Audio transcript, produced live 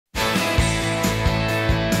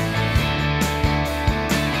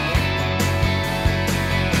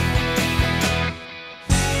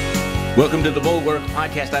Welcome to the Bulwark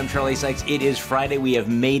Podcast. I'm Charlie Sykes. It is Friday. We have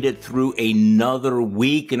made it through another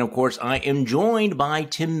week. And of course, I am joined by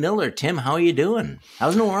Tim Miller. Tim, how are you doing?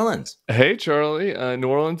 How's New Orleans? Hey, Charlie. New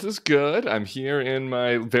Orleans is good. I'm here in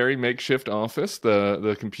my very makeshift office.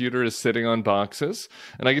 The computer is sitting on boxes,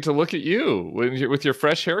 and I get to look at you with your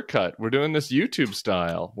fresh haircut. We're doing this YouTube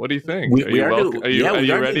style. What do you think? Are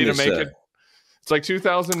you ready to make it? It's like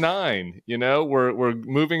 2009, you know, we're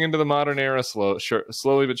moving into the modern era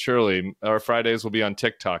slowly but surely. Our Fridays will be on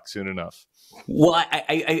TikTok soon enough. Well,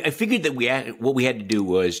 I figured that what we had to do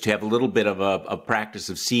was to have a little bit of a practice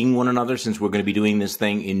of seeing one another, since we're going to be doing this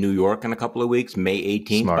thing in New York in a couple of weeks, May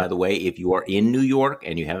 18th. Smart. By the way, if you are in New York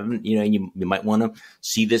and you haven't, you might want to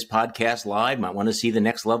see this podcast live, might want to see the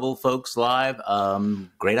Next Level folks live.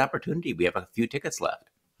 Great opportunity. We have a few tickets left,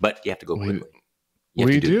 but you have to go quickly.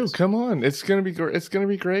 We do. Come on. It's going to be great. It's going to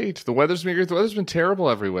be great. The weather's been great. The weather's been terrible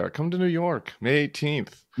everywhere. Come to New York, May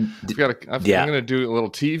 18th. I'm going to do a little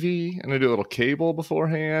TV. I'm going to do a little cable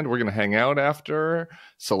beforehand. We're going to hang out after.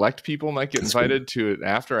 Select people might get invited to an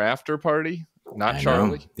after party. Not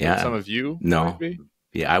Charlie. Yeah. Some of you might be.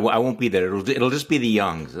 Yeah, I won't be there. It'll just be the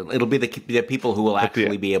youngs. It'll be the people who will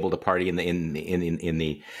actually be able to party in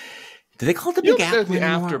the do they call it the big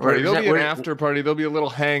after party? There'll be an after party. There'll be a little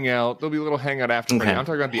hangout. There'll be a little hangout after party. I'm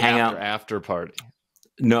talking about the after party.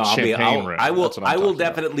 No, I will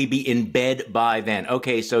definitely be in bed by then.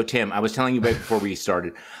 Okay, so Tim, I was telling you right before we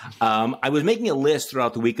started. I was making a list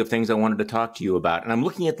throughout the week of things I wanted to talk to you about, and I'm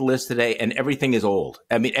looking at the list today, and everything is old.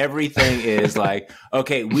 I mean, everything is like,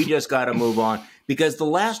 okay, we just got to move on, because the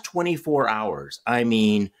last 24 hours, I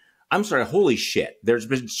mean, I'm sorry, holy shit, there's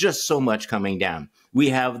been just so much coming down. We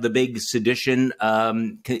have the big seditious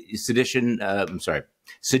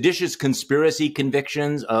conspiracy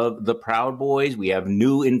convictions of the Proud Boys. We have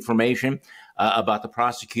new information about the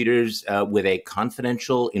prosecutors with a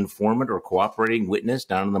confidential informant or cooperating witness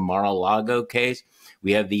down in the Mar-a-Lago case.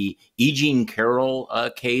 We have the E. Jean Carroll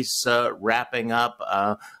case wrapping up.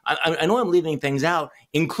 I know I'm leaving things out,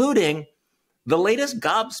 including the latest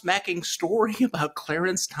gobsmacking story about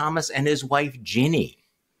Clarence Thomas and his wife, Ginni.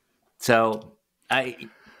 So,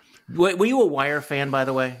 were you a Wire fan, by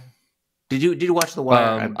the way? Did you watch The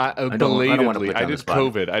Wire? Belatedly. I did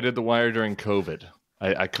COVID. I did The Wire during COVID.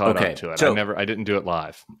 I caught up to it. So, I didn't do it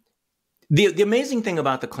live. The amazing thing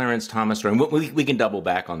about the Clarence Thomas story, and we can double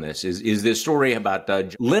back on this, is this story about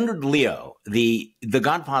Leonard Leo, the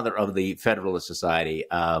godfather of the Federalist Society,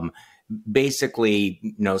 basically,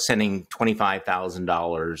 sending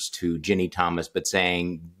 $25,000 to Ginni Thomas, but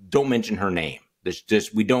saying, don't mention her name.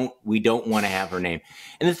 We don't want to have her name.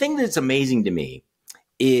 And the thing that's amazing to me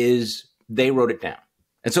is they wrote it down.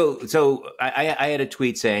 And so I had a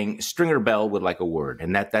tweet saying Stringer Bell would like a word.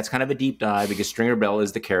 And that's kind of a deep dive, because Stringer Bell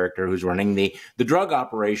is the character who's running the drug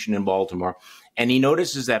operation in Baltimore. And he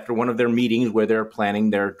notices after one of their meetings where they're planning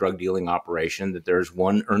their drug dealing operation that there's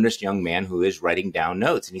one earnest young man who is writing down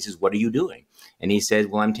notes. And he says, what are you doing? And he says,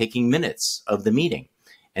 well, I'm taking minutes of the meeting.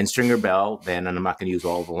 And Stringer Bell then, and I'm not going to use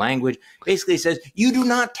all the language, basically says, you do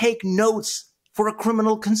not take notes for a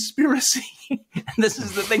criminal conspiracy. And this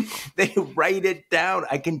is the thing. They write it down.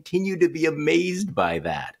 I continue to be amazed by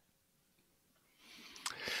that.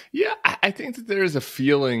 Yeah, I think that there is a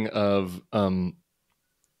feeling of,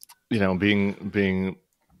 being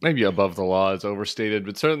maybe above the law is overstated,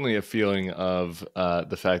 but certainly a feeling of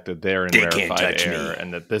the fact that they're in rarefied air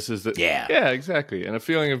and that this is exactly. And a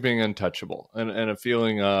feeling of being untouchable and a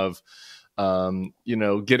feeling of,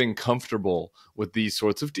 getting comfortable with these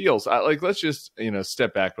sorts of deals. Let's just,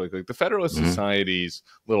 step back really quick. The Federalist Society's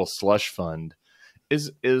little slush fund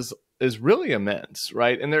is really immense,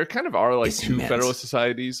 right? And there kind of are like two Federalist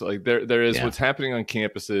Societies. Like there is what's happening on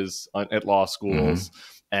campuses at law schools.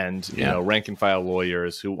 And rank and file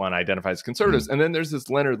lawyers who want to identify as conservatives. And then there's this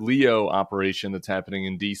Leonard Leo operation that's happening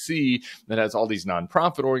in DC that has all these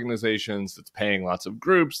nonprofit organizations, that's paying lots of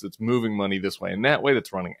groups, that's moving money this way and that way,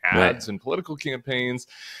 that's running ads and political campaigns.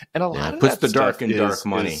 And a lot of puts that the dark in dark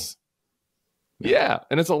money.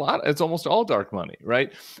 And it's almost all dark money,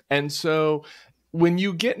 right? And so when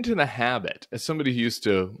you get into the habit, as somebody who used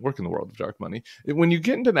to work in the world of dark money, when you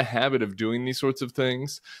get into the habit of doing these sorts of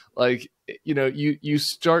things, you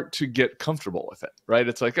start to get comfortable with it, right?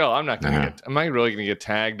 It's like, oh, am I really going to get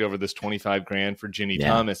tagged over this $25,000 for Ginni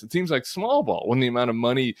Thomas? It seems like small ball when the amount of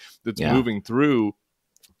money that's moving through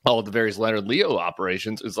all of the various Leonard Leo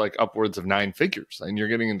operations is like upwards of 9 figures, and you're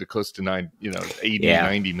getting into close to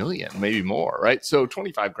 90 million, maybe more, right? So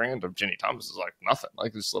 $25,000 of Ginni Thomas is like nothing,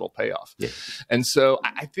 like this little payoff. And so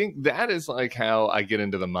I think that is like how I get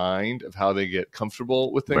into the mind of how they get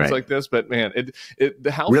comfortable with things like this. But man,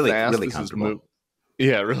 how fast this is moving.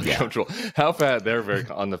 Yeah, really comfortable. How fat they're very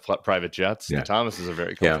on the private jets. The Thomases are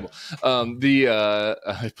very comfortable.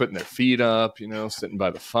 Putting their feet up, sitting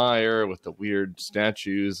by the fire with the weird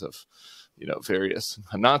statues of, various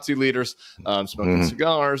Nazi leaders, smoking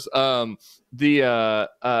cigars. The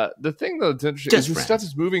thing though that's interesting is this stuff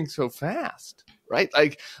is moving so fast. Right,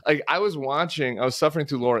 like I was suffering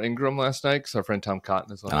through Laura Ingraham last night because our friend Tom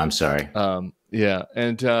Cotton is on. I'm sorry. And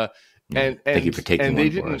thank you for taking they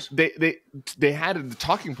one didn't. For us. They had the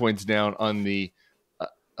talking points down on the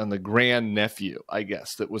grandnephew, I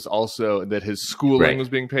guess, that was also that his schooling was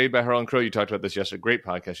being paid by Harlan Crow. You talked about this yesterday. Great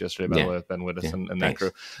podcast yesterday, by the way, with Ben Wittes and that crew.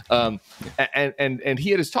 And he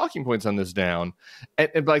had his talking points on this down,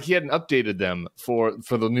 and like he hadn't updated them for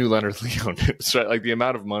the new Leonard Leo news, right? Like the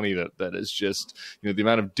amount of money that is just the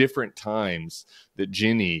amount of different times that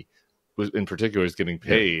Ginni was in particular is getting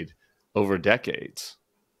paid over decades.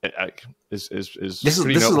 This is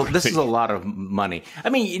a lot of money. I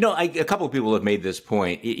mean, a couple of people have made this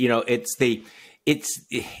point. I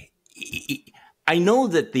know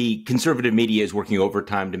that the conservative media is working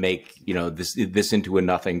overtime to make this into a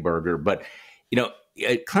nothing burger, but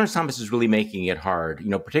Clarence Thomas is really making it hard.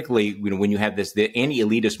 Particularly when you have the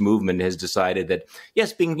anti-elitist movement has decided that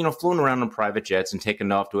yes, being flown around on private jets and taken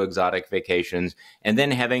off to exotic vacations, and then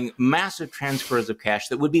having massive transfers of cash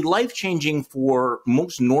that would be life-changing for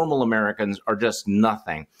most normal Americans are just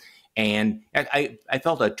nothing. And I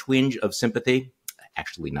felt a twinge of sympathy.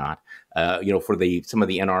 Actually not, for some of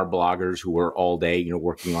the NR bloggers who were all day,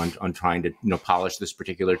 working on trying to, polish this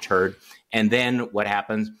particular turd. And then what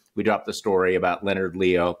happens? We drop the story about Leonard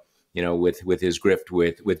Leo, with his grift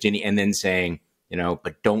with Ginni, and then saying,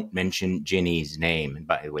 but don't mention Ginni's name. And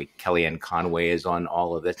by the way, Kellyanne Conway is on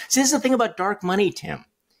all of this. See, this is the thing about dark money, Tim.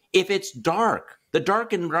 If it's dark, the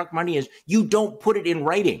dark money is you don't put it in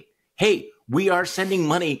writing. Hey, we are sending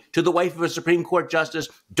money to the wife of a Supreme Court justice.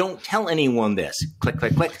 Don't tell anyone this. Click,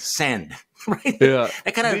 click, click, send. Right? Yeah.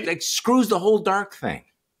 That kind of screws the whole dark thing.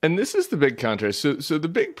 And this is the big contrast. So the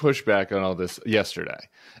big pushback on all this yesterday,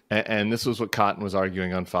 and this was what Cotton was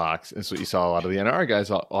arguing on Fox. And so you saw a lot of the NR guys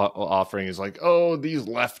offering is like, oh, these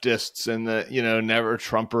leftists and the never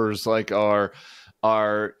Trumpers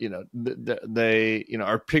they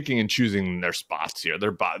are picking and choosing their spots here.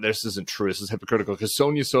 This isn't true. This is hypocritical because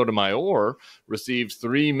Sonia Sotomayor received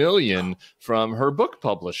 $3 million from her book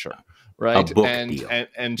publisher. Right.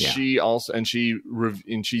 And she sat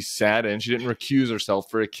in, she didn't recuse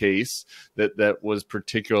herself for a case that was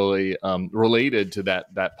particularly related to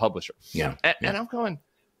that publisher. Yeah. And I'm going,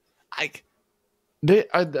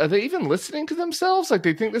 are they even listening to themselves? Like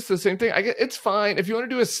they think this is the same thing. It's fine if you want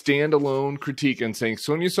to do a standalone critique and saying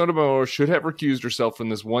Sonia Sotomayor should have recused herself from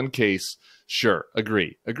this one case. Sure,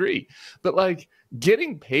 agree. But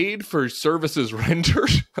getting paid for services rendered,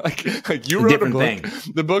 like you wrote a book,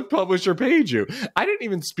 the book publisher paid you. I didn't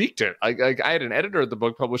even speak to it. I had an editor at the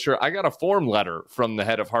book publisher. I got a form letter from the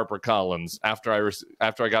head of HarperCollins after I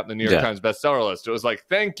got the New York Times bestseller list. It was like,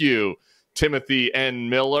 thank you, Timothy N.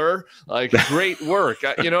 Miller, great work.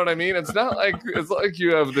 You know what I mean? It's not like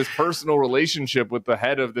you have this personal relationship with the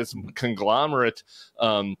head of this conglomerate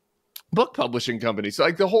book publishing company.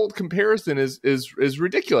 So the whole comparison is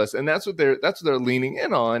ridiculous, and that's what they're leaning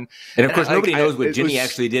in on. And of course, nobody knows what Ginni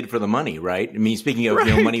actually did for the money, right? I mean, speaking of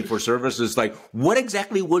money for services, what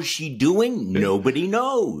exactly was she doing? Nobody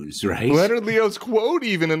knows, right? Leonard Leo's quote,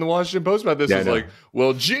 even in the Washington Post about this, is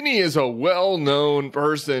 "Well, Ginni is a well-known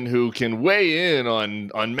person who can weigh in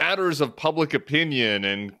on matters of public opinion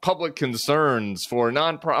and public concerns for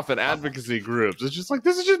nonprofit advocacy groups." It's just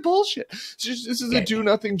this is just bullshit. This is a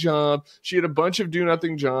do-nothing job. She had a bunch of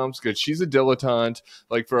do-nothing jobs because she's a dilettante,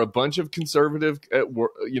 for a bunch of conservative,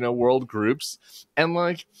 world groups. And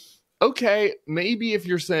okay, maybe if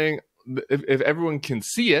you're saying if everyone can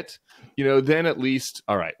see it, then at least,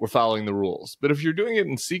 all right, we're following the rules. But if you're doing it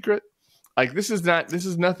in secret, this is not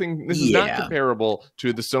comparable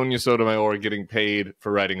to the Sonia Sotomayor getting paid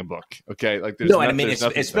for writing a book. Okay.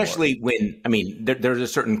 Especially when, there's a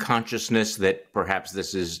certain consciousness that perhaps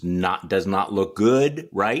this does not look good,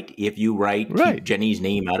 right? If you keep Jenny's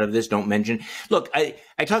name out of this, don't mention. Look, I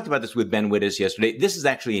talked about this with Ben Wittes yesterday. This is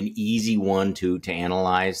actually an easy one to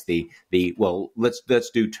analyze let's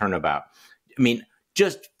do turnabout.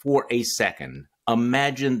 Just for a second,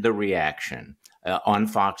 imagine the reaction on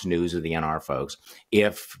Fox News of the NR folks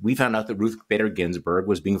if we found out that Ruth Bader Ginsburg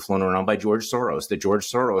was being flown around by George Soros, that George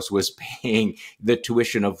Soros was paying the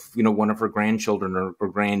tuition of one of her grandchildren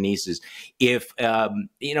or grandnieces, if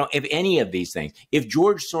any of these things, if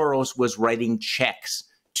George Soros was writing checks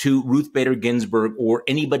to Ruth Bader Ginsburg or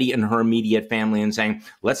anybody in her immediate family and saying,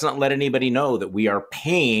 let's not let anybody know that we are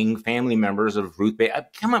paying family members of Ruth Bader.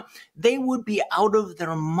 Come on, they would be out of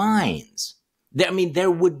their minds.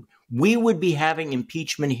 We would be having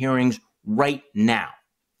impeachment hearings right now.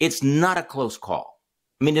 It's not a close call.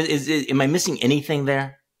 I mean, am I missing anything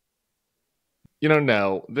there?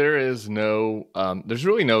 No, there is no, there's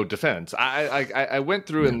really no defense. I went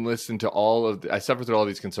through and listened to I suffered through all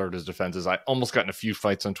these conservatives' defenses. I almost got in a few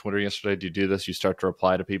fights on Twitter yesterday. Do you do this? You start to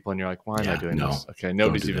reply to people and you're like, why am I doing this? Okay,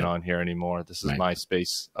 nobody's even on here anymore. This is my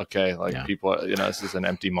space. Okay, people, this is an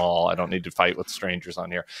empty mall. I don't need to fight with strangers on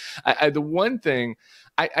here. The one thing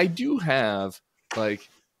I do have,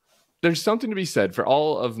 there's something to be said for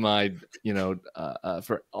all of my,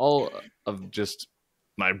 for all of just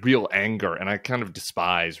my real anger, and I kind of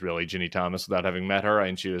despise really Ginni Thomas without having met her,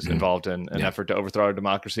 and she was involved in an effort to overthrow our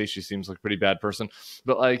democracy. She seems like a pretty bad person,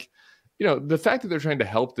 but the fact that they're trying to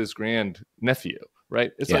help this grand nephew,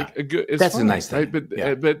 right? It's like a good. It's a nice thing,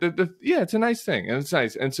 right? But it's a nice thing, and it's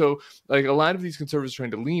nice. And so a lot of these conservatives are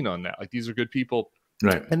trying to lean on that, these are good people.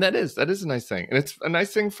 Right. And that is a nice thing. And it's a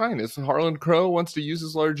nice thing, fine. If Harlan Crow wants to use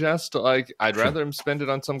his largesse to I'd rather him spend it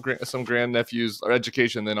on some grandnephew's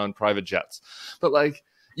education than on private jets. But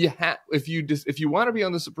if you want to be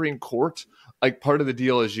on the Supreme Court, part of the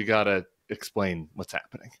deal is you got to explain what's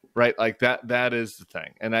happening, right? That is the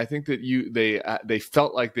thing. And I think that they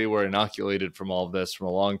felt like they were inoculated from all of this from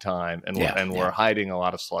a long time and were hiding a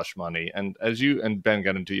lot of slush money. And as you and Ben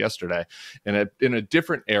got into yesterday, in a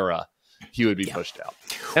different era, he would be pushed out.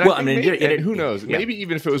 And who knows? Yeah. Maybe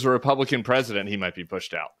even if it was a Republican president, he might be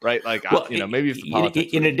pushed out, right? Maybe if the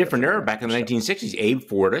politics in a different era, back in the 1960s, Abe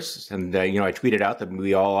Fortas, and I tweeted out that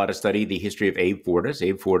we all ought to study the history of Abe Fortas.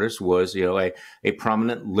 Abe Fortas was, a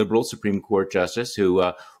prominent liberal Supreme Court justice who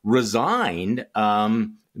resigned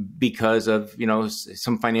because of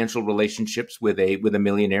some financial relationships with a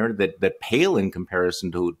millionaire that pale in comparison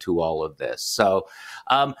to all of this. So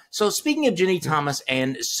speaking of Ginni Thomas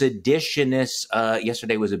and seditionists,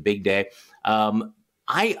 yesterday was a big day.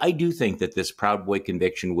 I do think that this Proud Boy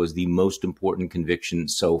conviction was the most important conviction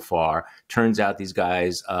so far. Turns out these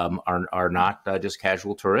guys are not just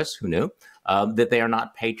casual tourists. Who knew? That they are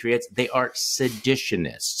not patriots. They are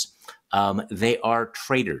seditionists. They are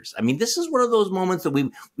traitors. I mean, this is one of those moments that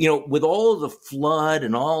with all of the flood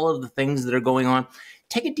and all of the things that are going on,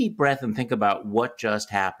 take a deep breath and think about what just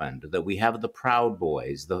happened, that we have the Proud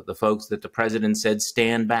Boys, the folks that the president said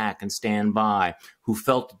stand back and stand by, who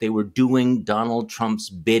felt that they were doing Donald Trump's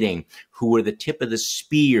bidding, who were the tip of the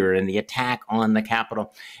spear in the attack on the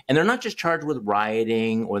Capitol. And they're not just charged with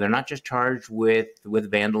rioting, or they're not just charged with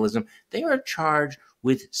vandalism. They are charged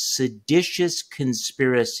with seditious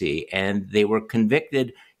conspiracy, and they were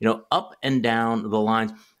convicted, up and down the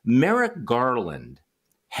lines. Merrick Garland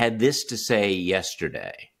had this to say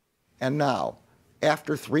yesterday. And now,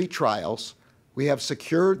 after 3 trials, we have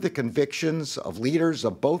secured the convictions of leaders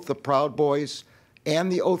of both the Proud Boys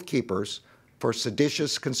and the Oath Keepers for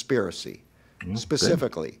seditious conspiracy,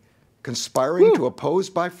 specifically conspiring to oppose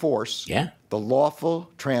by force the lawful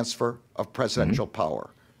transfer of presidential power.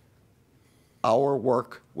 Our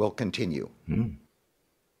work will continue.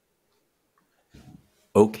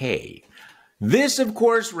 Okay. This, of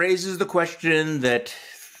course, raises the question that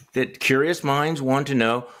curious minds want to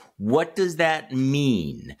know, what does that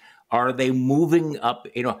mean? Are they moving up?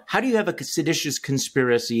 How do you have a seditious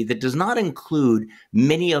conspiracy that does not include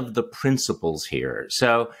many of the principles here?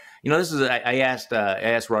 So, this is, I asked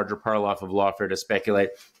Roger Parloff of Lawfare to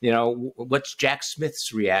speculate, what's Jack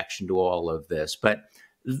Smith's reaction to all of this? But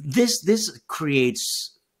this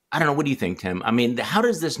creates, I don't know, what do you think, Tim? I mean, how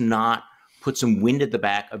does this not put some wind at the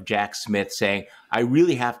back of Jack Smith saying, I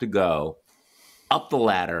really have to go up the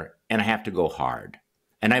ladder and I have to go hard?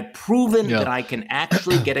 And I've proven that I can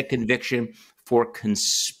actually get a conviction for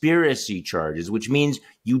conspiracy charges, which means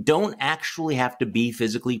you don't actually have to be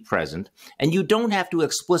physically present, and you don't have to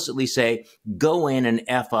explicitly say, go in and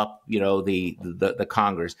F up, the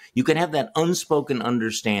Congress. You can have that unspoken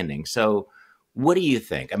understanding. So what do you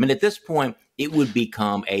think? I mean, at this point, it would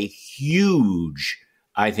become a huge,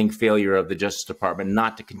 I think, failure of the Justice Department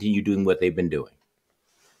not to continue doing what they've been doing.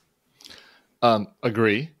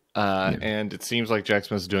 Agree. And it seems like Jack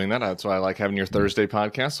Smith's doing that. That's why I like having your Thursday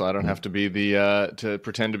podcast, so I don't have to be to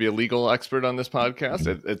pretend to be a legal expert on this podcast.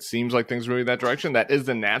 It seems like things are moving that direction. That is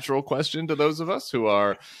the natural question to those of us who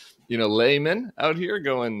are, laymen out here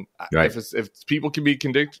going, right. If people can be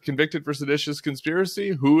convicted for seditious conspiracy,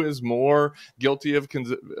 who is more guilty of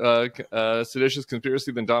seditious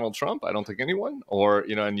conspiracy than Donald Trump? I don't think anyone. Or,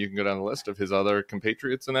 and you can go down the list of his other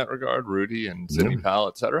compatriots in that regard, Rudy and Sidney Powell,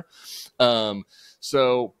 et cetera.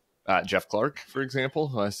 Jeff Clark, for example,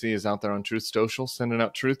 who I see is out there on Truth Social sending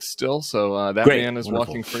out truth still. So that man is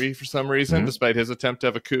walking free for some reason, despite his attempt to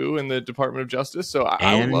have a coup in the Department of Justice. So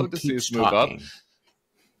I would love to see us move up.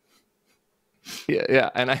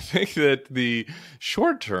 Yeah. And I think that the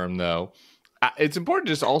short term, though, it's important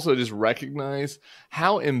to just recognize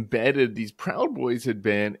how embedded these Proud Boys had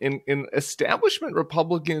been in establishment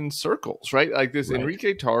Republican circles, right? Like this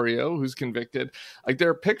Enrique Tarrio, who's convicted. Like there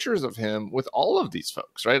are pictures of him with all of these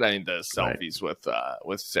folks, right? I mean, the selfies with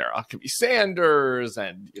Sarah Huckabee Sanders,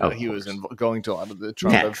 and he was going to a lot of the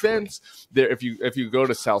Trump events. There, if you go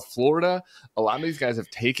to South Florida, a lot of these guys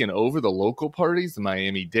have taken over the local parties. The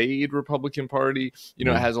Miami-Dade Republican Party,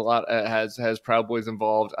 has a lot has Proud Boys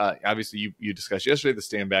involved. Obviously, you discussed yesterday the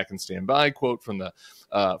 "Stand Back and Stand By" quote from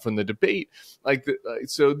the debate.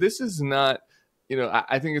 So this is not,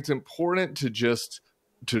 I think it's important to just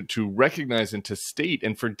to recognize and to state,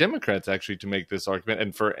 and for Democrats actually to make this argument,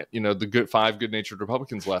 and for the five good-natured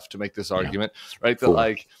Republicans left to make this argument, right?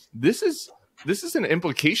 That this is an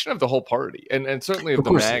implication of the whole party, and certainly of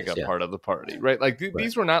the MAGA part of the party, right?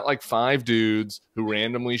 These were not like five dudes who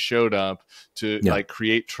randomly showed up to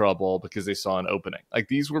create trouble because they saw an opening. Like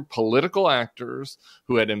these were political actors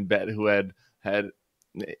who had embedded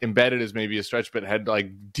is maybe a stretch, but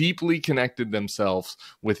had deeply connected themselves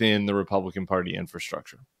within the Republican Party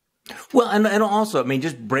infrastructure. Well, and also,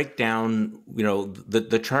 just break down,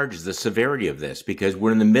 the charges, the severity of this, because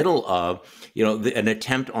we're in the middle of, an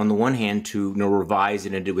attempt on the one hand to, revise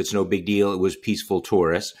it into it's no big deal. It was peaceful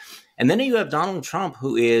tourists. And then you have Donald Trump,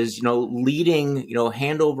 who is, leading,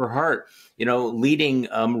 hand over heart, leading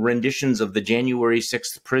renditions of the January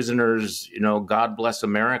 6th prisoners, God bless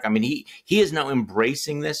America. He is now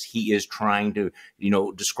embracing this. He is trying to,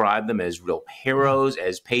 describe them as real heroes,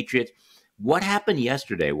 as patriots. What happened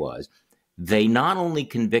yesterday was they not only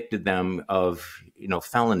convicted them of,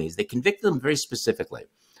 felonies, they convicted them very specifically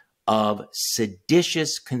of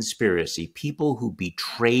seditious conspiracy, people who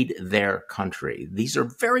betrayed their country. These are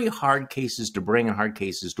very hard cases to bring and hard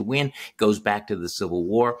cases to win. It goes back to the Civil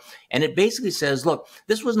War. And it basically says, look,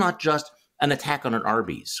 this was not just an attack on an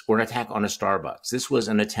Arby's or an attack on a Starbucks. This was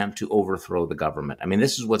an attempt to overthrow the government.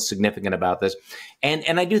 This is what's significant about this.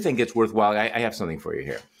 And I do think it's worthwhile. I have something for you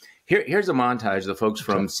here. Here's a montage the folks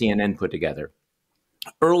from CNN put together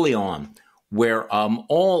early on, where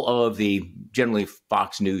all of the generally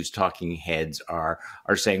Fox News talking heads are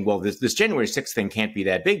saying, well, this January 6th thing can't be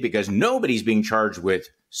that big because nobody's being charged with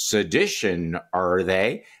sedition, are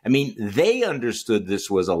they? They understood this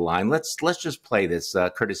was a line. Let's just play this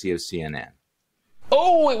courtesy of CNN.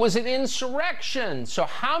 Oh, it was an insurrection. So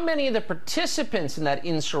how many of the participants in that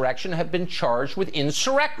insurrection have been charged with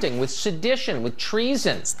insurrecting, with sedition, with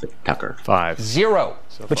treason? Tucker. 5. 0.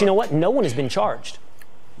 But you know what? No one has been charged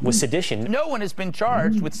with sedition. No one has been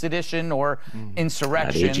charged with sedition or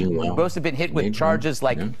insurrection. Both have been hit with charges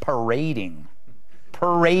like parading.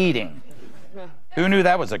 Parading. Who knew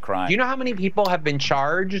that was a crime? Do you know how many people have been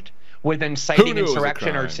charged with inciting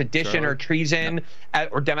insurrection or sedition or treason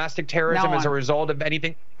or domestic terrorism as a result of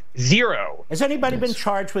anything? 0. Has anybody been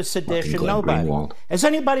charged with sedition? Nobody. Has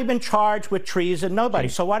anybody been charged with treason? Nobody.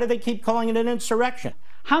 So why do they keep calling it an insurrection?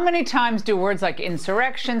 How many times do words like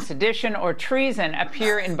insurrection, sedition, or treason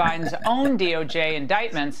appear in Biden's own DOJ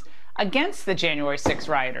indictments against the January 6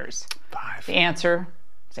 rioters? 5. The answer,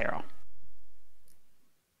 0.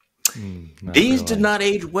 These did not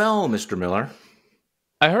age well, Mr. Miller.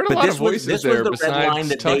 I heard a lot of voices there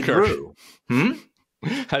besides Tucker.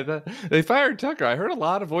 They fired Tucker. I heard a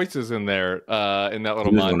lot of voices in there in that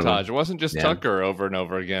little montage. It wasn't just Tucker over and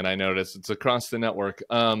over again. I noticed it's across the network.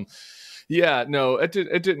 It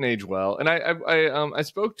didn't age well. And I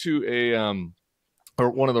spoke to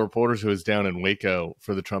one of the reporters who was down in Waco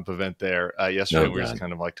for the Trump event there yesterday. We were just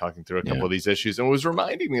kind of talking through a couple of these issues, and it was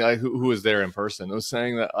reminding me who was there in person. It was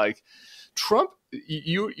saying that Trump,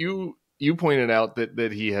 you pointed out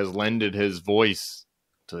that he has lended his voice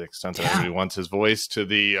to the extent that he wants his voice to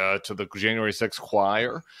the January 6th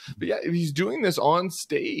choir. But he's doing this on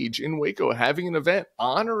stage in Waco, having an event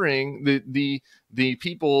honoring the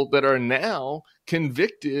people that are now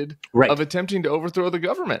convicted of attempting to overthrow the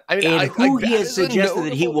government. He has suggested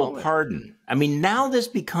that he will pardon. Now this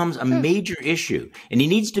becomes a major issue, and he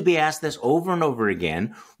needs to be asked this over and over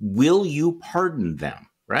again. Will you pardon them?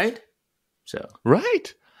 Right.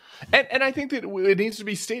 And I think that it needs to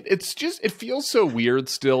be stated. It's just, it feels so weird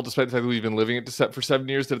still, despite the fact that we've been living it for 7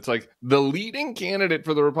 years, that it's like the leading candidate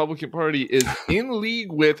for the Republican Party is in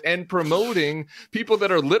league with and promoting people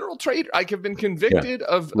that are literal traitors. Like, have been convicted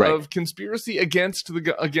of conspiracy against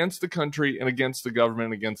the country and against the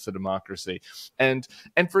government, against the democracy. And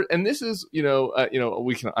this is,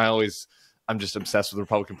 I'm just obsessed with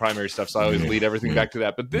Republican primary stuff, so I always lead everything back to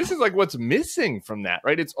that. But this is like what's missing from that,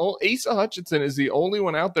 right? It's all Asa Hutchinson is the only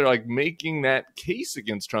one out there like making that case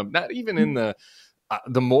against Trump. Not even in the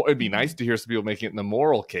more. It'd be nice to hear some people making it in the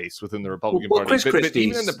moral case within the Republican Party, but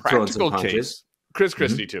even in the practical case. Chris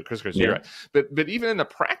Christie too. Chris Christie, you're right. But even in the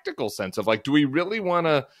practical sense of like, do we really want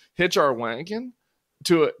to hitch our wagon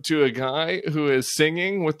to a guy who is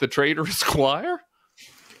singing with the traitorous choir?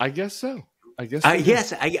 I guess so. I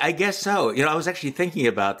guess so. I was actually thinking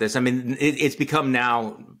about this. I mean, it's become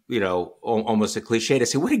now, almost a cliche to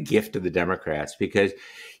say what a gift to the Democrats, because,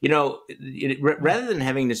 rather than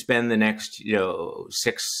having to spend the next,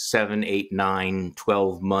 6, 7, 8, 9,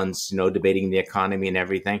 12 months, debating the economy and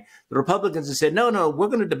everything, the Republicans have said, no, we're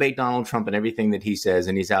going to debate Donald Trump and everything that he says,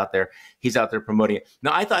 and he's out there promoting it.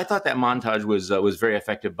 Now, I thought that montage was very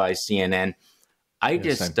effective by CNN.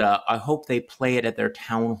 I hope they play it at their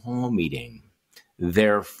town hall meeting,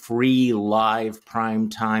 their free live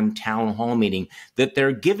primetime town hall meeting that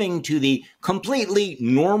they're giving to the completely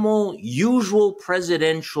normal, usual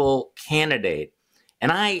presidential candidate.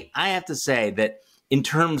 And I have to say that in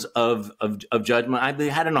terms of judgment, I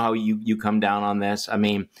don't know how you come down on this. I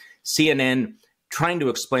mean, CNN trying to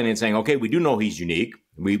explain it and saying, okay, we do know he's unique.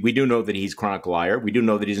 We do know that he's a chronic liar. We do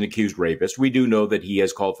know that he's an accused rapist. We do know that he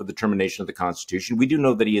has called for the termination of the Constitution. We do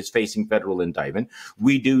know that he is facing federal indictment.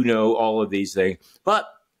 We do know all of these things. But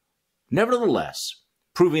nevertheless,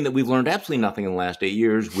 proving that we've learned absolutely nothing in the last 8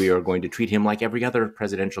 years, we are going to treat him like every other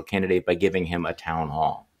presidential candidate by giving him a town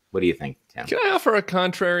hall. What do you think, Tim? Can I offer a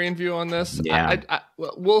contrarian view on this? Yeah.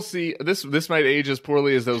 We'll see. This might age as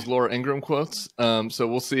poorly as those Laura Ingraham quotes. So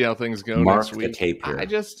we'll see how things go next week. Mark the tape mark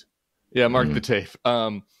here. the tape.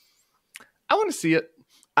 I want to see it.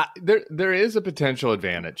 There is a potential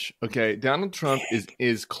advantage. Okay, Donald Trump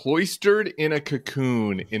is cloistered in a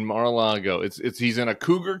cocoon in Mar-a-Lago. He's in a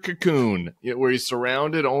cougar cocoon where he's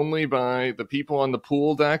surrounded only by the people on the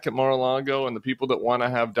pool deck at Mar-a-Lago and the people that want to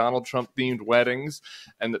have Donald Trump themed weddings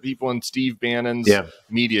and the people in Steve Bannon's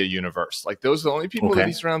media universe. Like, those are the only people that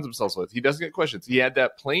he surrounds himself with. He doesn't get questions. He had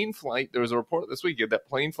that plane flight. There was a report this week. He had that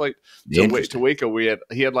plane flight to Waco.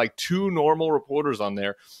 He had like 2 normal reporters on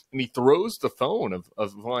there, and he throws the phone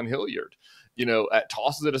of Vaughn Hilliard,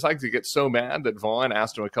 tosses it aside because he gets so mad that Vaughn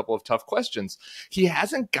asked him a couple of tough questions. He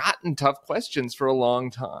hasn't gotten tough questions for a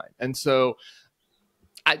long time. And so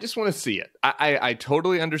I just want to see it. I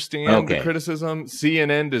totally understand the criticism.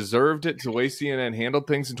 CNN deserved it. The way CNN handled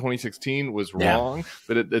things in 2016 was wrong,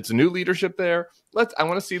 but it's a new leadership there. I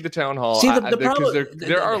want to see the town hall. Because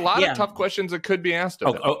there are a lot of tough questions that could be asked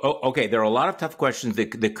of him. Okay, there are a lot of tough questions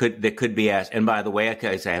that could be asked. And by the way, I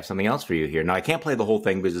have something else for you here. Now, I can't play the whole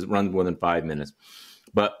thing because it runs more than 5 minutes.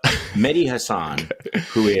 But Mehdi Hasan,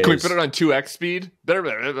 who is... Can we put it on 2x speed?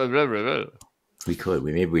 We could.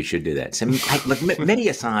 Maybe we should do that. So, Mehdi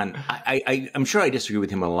Hasan, I'm sure I disagree with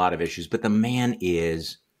him on a lot of issues, but the man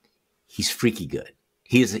he's freaky good.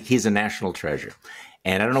 He's a national treasure.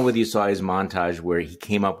 And I don't know whether you saw his montage where he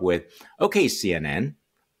came up with, okay, CNN,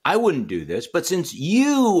 I wouldn't do this, but since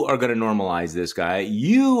you are going to normalize this guy,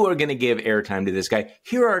 you are going to give airtime to this guy,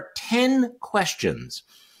 here are 10 questions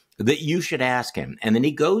that you should ask him. And then he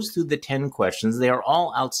goes through the 10 questions. They are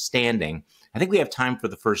all outstanding. I think we have time for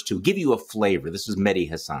the first 2. Give you a flavor. This is Mehdi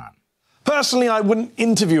Hasan. Personally, I wouldn't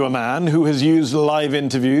interview a man who has used live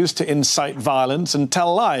interviews to incite violence and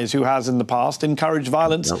tell lies, who has in the past encouraged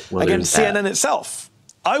violence against CNN itself.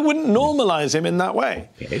 I wouldn't normalize him in that way.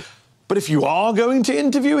 Okay. But if you are going to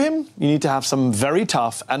interview him, you need to have some very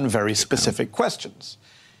tough and very specific questions.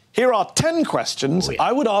 Here are 10 questions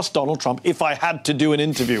I would ask Donald Trump if I had to do an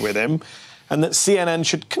interview with him, and that CNN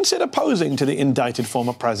should consider posing to the indicted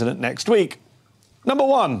former president next week. Number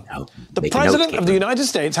 1, the President of the United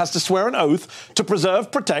States has to swear an oath to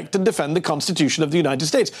preserve, protect, and defend the Constitution of the United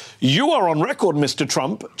States. You are on record, Mr.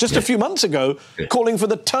 Trump, just a few months ago, calling for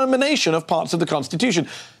the termination of parts of the Constitution.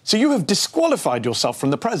 So you have disqualified yourself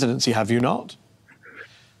from the presidency, have you not?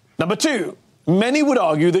 Number 2, Many would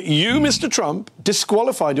argue that you, Mr. Trump,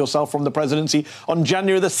 disqualified yourself from the presidency on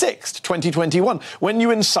January the 6th, 2021, when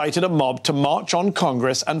you incited a mob to march on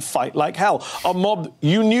Congress and fight like hell. A mob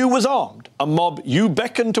you knew was armed. A mob you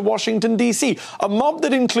beckoned to Washington, D.C. A mob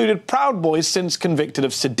that included Proud Boys since convicted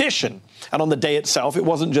of sedition. And on the day itself, it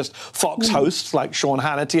wasn't just Fox hosts like Sean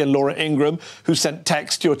Hannity and Laura Ingraham who sent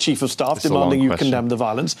text to your chief of staff demanding you condemn the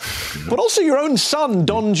violence, but also your own son,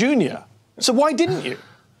 Don Jr. So why didn't you?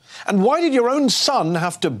 And why did your own son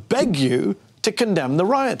have to beg you to condemn the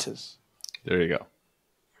rioters? There you go.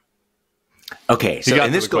 Okay, so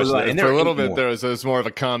and this goes on. And for a little bit, there was more of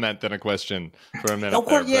a comment than a question for a minute. Of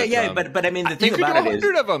course, but I mean, the thing about it is, you could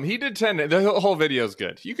do 100 of them. He did 10. The whole video is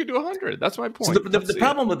good. You could do 100. That's my point. So the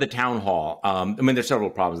problem with the town hall, I mean, there's several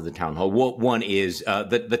problems with the town hall. One is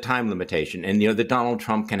the time limitation, and that Donald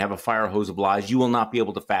Trump can have a fire hose of lies. You will not be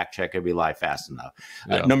able to fact check every lie fast enough.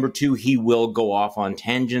 Number two, he will go off on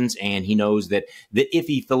tangents, and he knows that if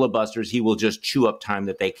he filibusters, he will just chew up time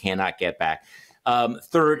that they cannot get back.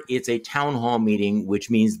 Third, it's a town hall meeting, which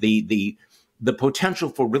means the potential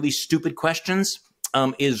for really stupid questions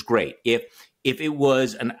is great. If it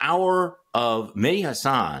was an hour of Mehdi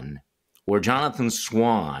Hasan or Jonathan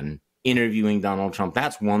Swan interviewing Donald Trump,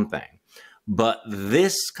 that's one thing. But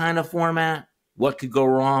this kind of format, what could go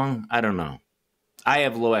wrong? I don't know. I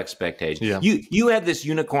have low expectations. Yeah. You have this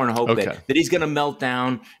unicorn hope that he's going to melt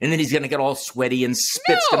down and then he's going to get all sweaty and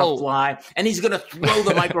spit's going to fly and he's going to throw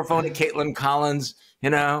the microphone at Caitlin Collins,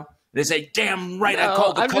 They say, damn right, I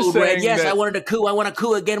called the code red. Yes, I wanted a coup. I want a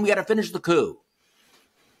coup again. We got to finish the coup.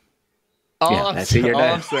 All I'm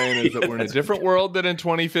saying is that we're in a different world than in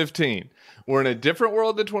 2015. We're in a different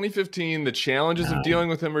world than 2015. The challenges of dealing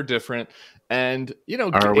with him are different. And,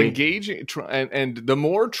 engaging. And the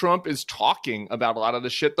more Trump is talking about a lot of the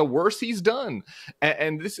shit, the worse he's done.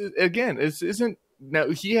 And this is, again, this isn't.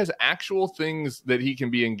 Now, he has actual things that he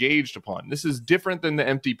can be engaged upon. This is different than the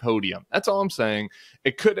empty podium. That's all I'm saying.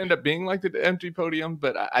 It could end up being like the empty podium,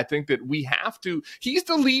 but I think that we have to. He's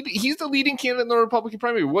the leading candidate in the Republican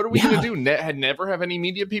primary. What are we going to do? Never have any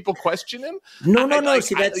media people question him? No.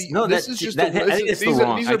 These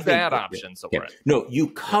are bad options. No, you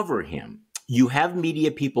cover him. You have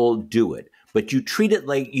media people do it, but you treat it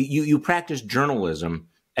like you practice journalism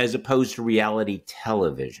as opposed to reality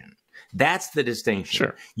television. That's the distinction.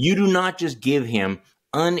 Sure. You do not just give him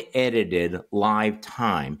unedited live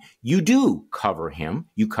time. You do cover him.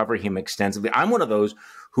 You cover him extensively. I'm one of those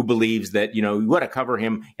who believes that, you got to cover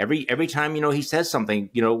him every time, he says something,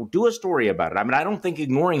 do a story about it. I mean, I don't think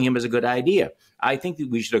ignoring him is a good idea. I think that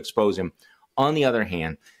we should expose him. On the other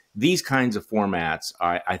hand, these kinds of formats,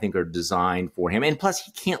 I think, are designed for him. And plus,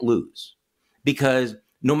 he can't lose because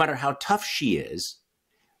no matter how tough she is,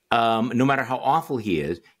 no matter how awful he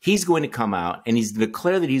is, he's going to come out and he's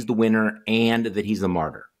declare that he's the winner and that he's the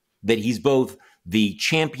martyr, that he's both the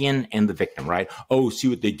champion and the victim, right? Oh, see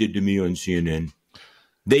what they did to me on CNN.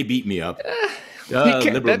 They beat me up.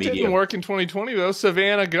 That didn't work in 2020, though.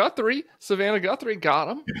 Savannah Guthrie got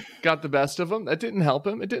him, got the best of him. That didn't help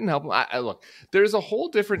him. It didn't help him. Look, there's a whole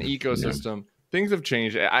different ecosystem. Yeah. Things have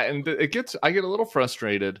changed. I get a little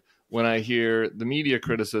frustrated when I hear the media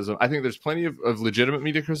criticism. I think there's plenty of legitimate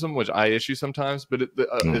media criticism, which I issue sometimes, but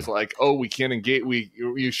it's like, oh, we can't engage.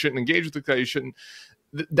 You shouldn't engage with the guy. You shouldn't.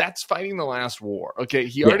 That's fighting the last war. Okay,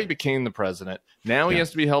 he already became the president. Now he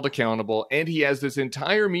has to be held accountable, and he has this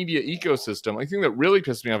entire media ecosystem. I think that really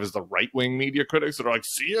pissed me off is the right-wing media critics that are like,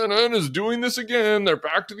 CNN is doing this again. They're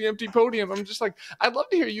back to the empty podium. I'm just like, I'd love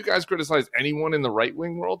to hear you guys criticize anyone in the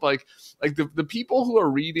right-wing world. Like the people who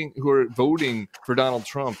are voting for Donald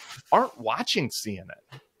Trump aren't watching CNN.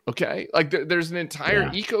 Okay, like there's an entire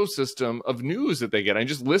ecosystem of news that they get. I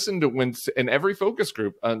just listened to when in every focus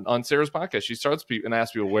group on Sarah's podcast, she starts and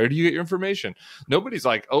asks people, "Where do you get your information?" Nobody's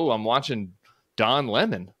like, "Oh, I'm watching Don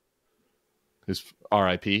Lemon, who's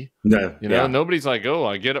R.I.P." Nobody's like, "Oh,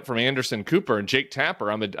 I get it from Anderson Cooper and Jake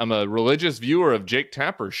Tapper. I'm a religious viewer of Jake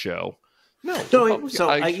Tapper's show." I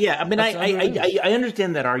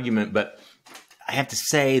understand that argument, but I have to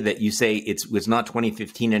say that you say it's not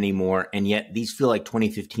 2015 anymore, and yet these feel like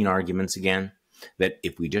 2015 arguments again, that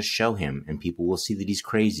if we just show him and people will see that he's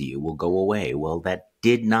crazy, it will go away. Well, that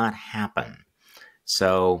did not happen.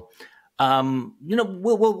 So,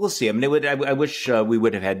 we'll see. I mean, I wish we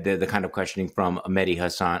would have had the kind of questioning from Mehdi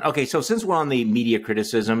Hasan. Okay, so since we're on the media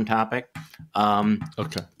criticism topic, I'm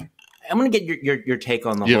going to get your take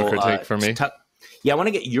on the whole critique for me. I want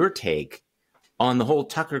to get your take on the whole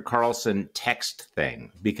Tucker Carlson text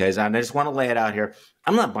thing, because I just want to lay it out here.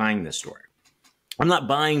 I'm not buying this story. I'm not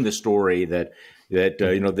buying the story that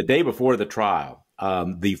the day before the trial,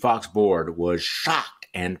 the Fox board was shocked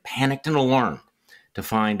and panicked and alarmed to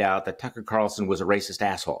find out that Tucker Carlson was a racist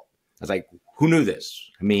asshole. I was like, who knew this?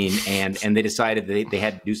 I mean, and they decided that they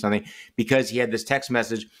had to do something because he had this text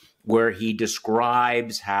message where he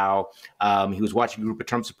describes how he was watching a group of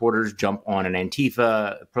Trump supporters jump on an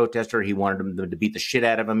Antifa protester. He wanted them to beat the shit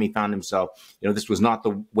out of him. He found himself, this was not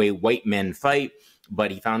the way white men fight,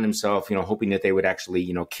 but he found himself, hoping that they would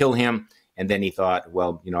actually, kill him. And then he thought,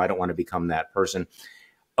 well, I don't want to become that person.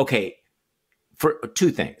 Okay, for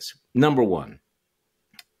two things. Number one,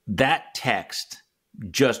 that text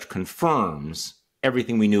just confirms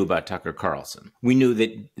everything we knew about Tucker Carlson. We knew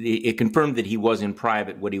that it confirmed that he was in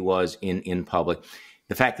private what he was in public.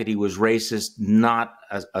 The fact that he was racist, not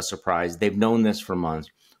a surprise. They've known this for months.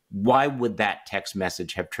 Why would that text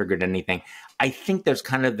message have triggered anything? I think there's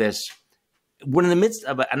kind of this, we're in the midst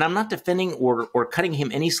of it, and I'm not defending or cutting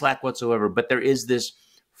him any slack whatsoever, but there is this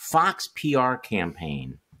Fox PR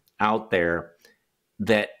campaign out there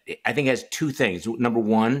that I think has two things. Number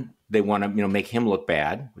one, they want to make him look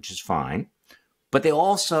bad, which is fine. But they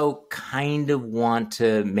also kind of want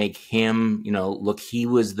to make him, look, he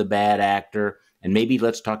was the bad actor. And maybe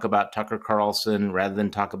let's talk about Tucker Carlson rather than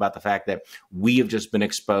talk about the fact that we have just been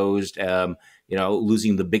exposed,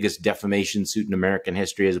 losing the biggest defamation suit in American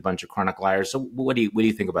history as a bunch of chronic liars. So what do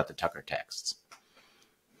you think about the Tucker texts?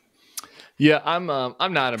 Yeah, I'm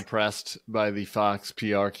not impressed by the Fox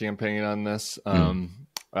PR campaign on this.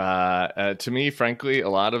 To me, frankly, a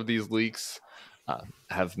lot of these leaks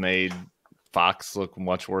have made Fox look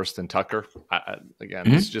much worse than Tucker.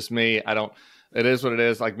 It's just me. It is what it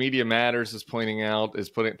is. Like Media Matters is posting a lot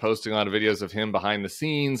of videos of him behind the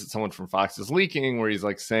scenes. Someone from Fox is leaking where he's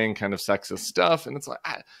like saying kind of sexist stuff. And it's like,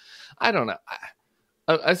 I don't know.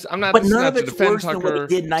 I'm not. But none of it's worse Tucker. than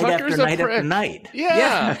what he did night Tucker's after night.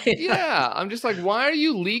 Yeah. I'm just like, why are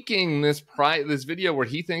you leaking this video where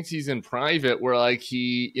he thinks he's in private, where like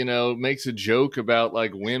he, makes a joke about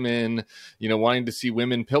like women, wanting to see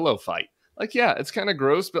women pillow fight. Like, yeah, it's kind of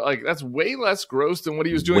gross, but like that's way less gross than what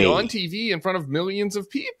he was doing on TV in front of millions of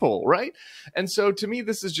people, right? And so to me,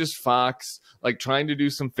 this is just Fox like trying to do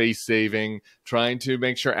some face saving, trying to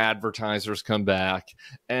make sure advertisers come back,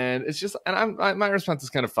 and it's just, and my response is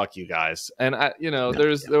kind of fuck you guys. And there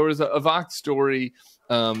was a Vox story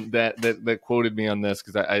that quoted me on this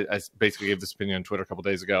because I basically gave this opinion on Twitter a couple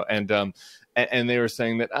days ago, and they were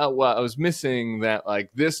saying that, I was missing that like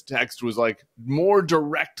this text was like more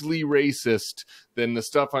directly racist than the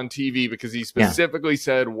stuff on TV because he specifically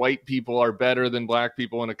said white people are better than black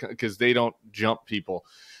people because they don't jump people.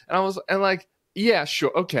 And like, yeah,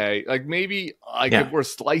 sure. Okay. Like maybe if we're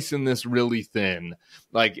slicing this really thin,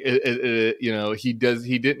 like, he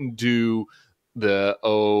didn't do the,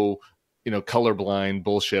 colorblind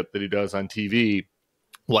bullshit that he does on TV.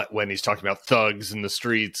 When he's talking about thugs in the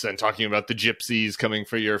streets and talking about the gypsies coming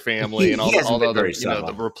for your family and all the other,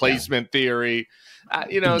 the replacement theory,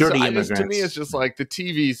 to me, it's just like the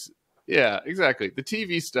TV's. Yeah, exactly. The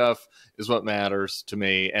TV stuff is what matters to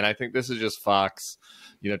me. And I think this is just Fox,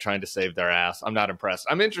 trying to save their ass. I'm not impressed.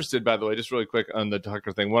 I'm interested, by the way, just really quick on the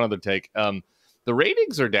Tucker thing. One other take. The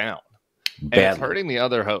ratings are down. And it's hurting the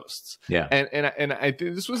other hosts. Yeah. And I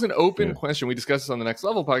think this was an open question. We discussed this on the Next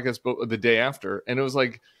Level podcast the day after. And it was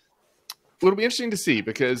like, it'll be interesting to see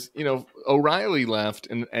because, O'Reilly left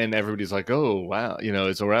and everybody's like, oh, wow,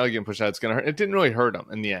 is O'Reilly getting pushed out? It's going to hurt. It didn't really hurt him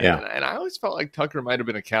in the end. Yeah. And I always felt like Tucker might have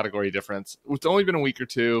been a category difference. It's only been a week or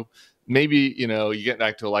two. Maybe, you get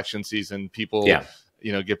back to election season, people,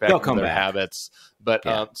 get back to their habits. But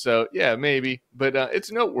maybe. But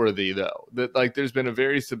it's noteworthy, though, that like there's been a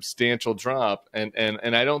very substantial drop. And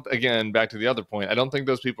I don't, again, back to the other point, I don't think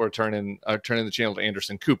those people are turning the channel to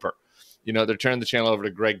Anderson Cooper. They're turning the channel over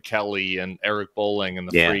to Greg Kelly and Eric Bolling and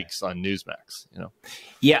the freaks on Newsmax.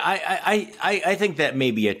 Yeah, I think that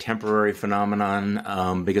may be a temporary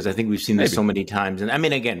phenomenon because I think we've seen this so many times. And I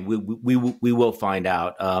mean, again, we will find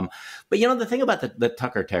out. But the thing about the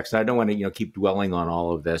Tucker text, I don't want to keep dwelling on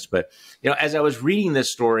all of this, but as I was reading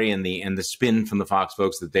this story and the spin from the Fox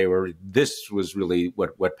folks that this was really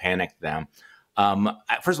what panicked them.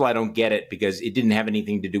 First of all, I don't get it because it didn't have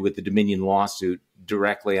anything to do with the Dominion lawsuit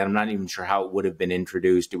directly. I'm not even sure how it would have been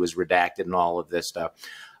introduced. It was redacted and all of this stuff.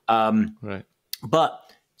 Right. But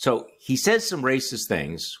so he says some racist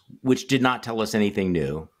things, which did not tell us anything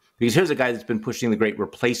new. Because here's a guy that's been pushing the great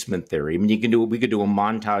replacement theory. I mean, we could do a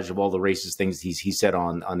montage of all the racist things he said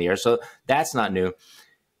on the air. So that's not new.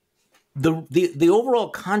 The overall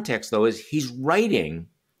context, though, is he's writing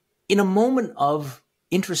in a moment of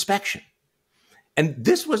introspection. And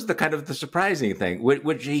this was the kind of the surprising thing,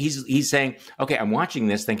 which he's saying, okay, I'm watching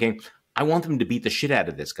this thinking, I want them to beat the shit out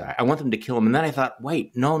of this guy. I want them to kill him. And then I thought,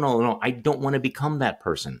 wait, no. I don't want to become that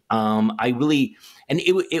person.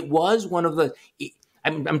 It was one of the,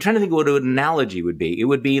 I'm trying to think of what an analogy would be. It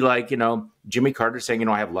would be like, Jimmy Carter saying,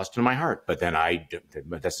 I have lust in my heart, but then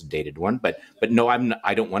that's a dated one. But no,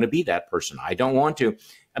 I don't want to be that person. I don't want to.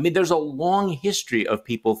 I mean, there's a long history of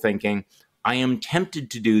people thinking, I am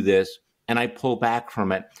tempted to do this, and I pull back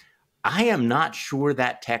from it. I am not sure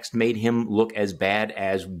that text made him look as bad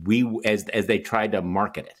as they tried to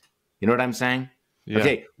market it. You know what I'm saying? Yeah.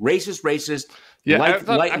 Okay, racist. Yeah, likes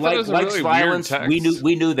really violence.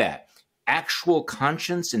 We knew that. Actual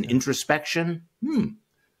conscience and introspection.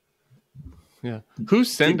 Yeah,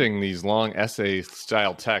 who's sending these long essay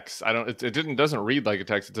style texts? It doesn't read like a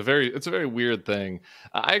text. It's a very weird thing.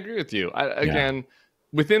 I agree with you. Again,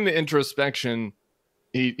 within the introspection,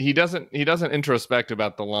 he doesn't introspect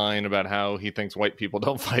about the line about how he thinks white people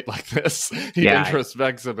don't fight like this. He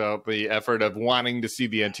introspects about the effort of wanting to see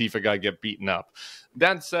the Antifa guy get beaten up.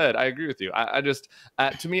 That said, I agree with you. I just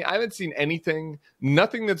to me, I haven't seen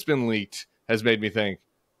nothing that's been leaked has made me think,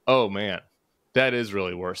 oh man, that is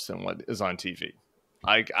really worse than what is on TV.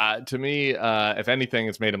 To me, if anything,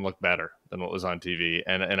 it's made him look better than what was on TV,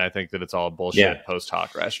 and I think that it's all bullshit post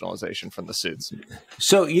hoc rationalization from the suits.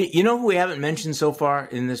 So you know who we haven't mentioned so far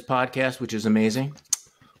in this podcast, which is amazing?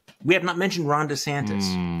 We have not mentioned Ron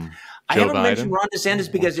DeSantis. I haven't mentioned Ron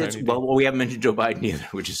DeSantis because we haven't mentioned Joe Biden either,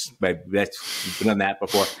 which is we've been on that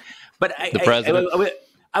before. But the president.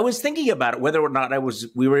 I was thinking about it, whether or not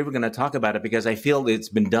we were even going to talk about it, because I feel it's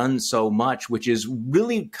been done so much, which is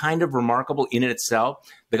really kind of remarkable in itself.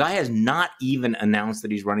 The guy has not even announced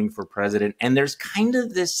that he's running for president. And there's kind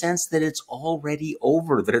of this sense that it's already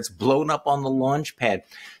over, that it's blown up on the launch pad.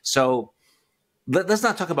 So let's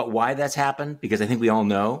not talk about why that's happened, because I think we all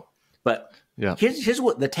know. But here's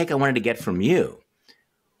what the take I wanted to get from you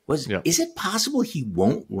was, is it possible he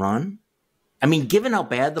won't run? I mean, given how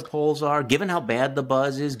bad the polls are, given how bad the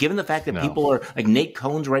buzz is, given the fact that people are like Nate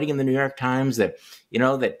Cohn's writing in the New York Times that,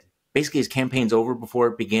 that basically his campaign's over before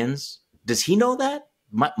it begins. Does he know that?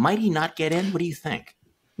 Might he not get in? What do you think?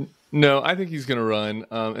 No, I think he's going to run.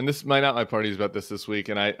 And my party is about this week.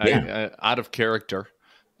 And I out of character,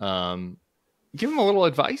 give him a little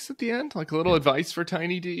advice at the end, like a little advice for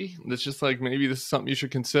Tiny D. That's just like, maybe this is something you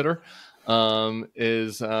should consider.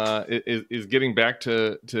 Is getting back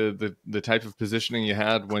to the type of positioning you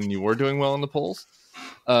had when you were doing well in the polls.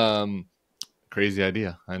 Crazy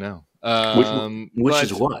idea, I know. Which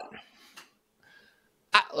is what?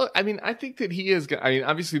 I think that he is.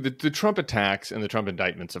 Obviously, the Trump attacks and the Trump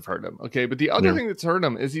indictments have hurt him. Okay, but the other thing that's hurt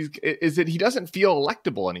him is that he doesn't feel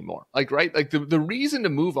electable anymore. The reason to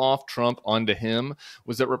move off Trump onto him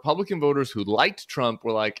was that Republican voters who liked Trump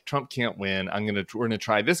were like, Trump can't win. We're gonna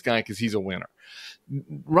try this guy because he's a winner.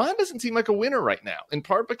 Ron doesn't seem like a winner right now, in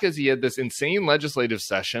part because he had this insane legislative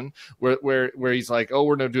session where he's like, oh,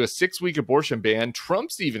 we're going to do a 6-week abortion ban.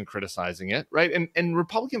 Trump's even criticizing it, right? And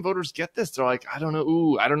Republican voters get this. They're like, I don't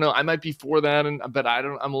know. I might be for that, but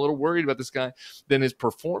I'm a little worried about this guy. Then his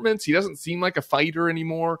performance, he doesn't seem like a fighter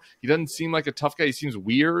anymore. He doesn't seem like a tough guy. He seems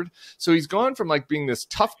weird. So he's gone from like being this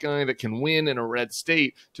tough guy that can win in a red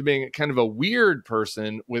state to being kind of a weird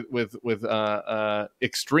person with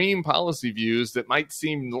extreme policy views that might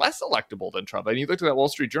seem less electable than Trump. And you looked at that Wall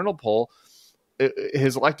Street Journal poll,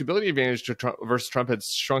 his electability advantage to Trump versus Trump had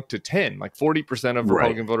shrunk to 10. Like 40% of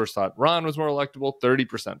Republican voters thought Ron was more electable,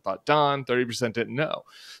 30% thought Don, 30% didn't know.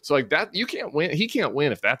 So like that, you can't win. He can't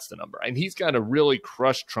win if that's the number. And he's got to really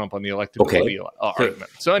crush Trump on the electability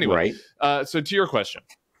argument. So anyway, so to your question,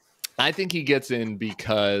 I think he gets in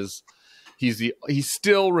because he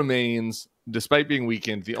still remains, despite being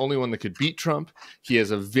weakened, the only one that could beat Trump. He has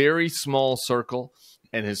a very small circle,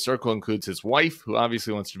 and his circle includes his wife, who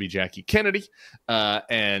obviously wants to be Jackie Kennedy,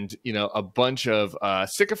 and a bunch of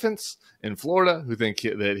sycophants in Florida who think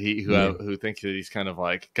that he's kind of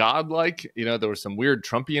like godlike. There were some weird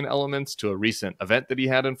Trumpian elements to a recent event that he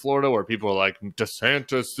had in Florida where people were like,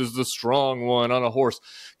 DeSantis is the strong one on a horse.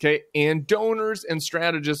 Okay, and donors and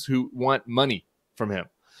strategists who want money from him.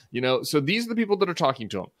 So these are the people that are talking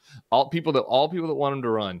to him. All people that want him to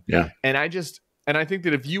run. Yeah. And I think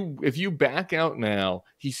that if you back out now,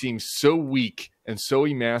 he seems so weak and so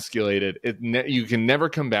emasculated. You can never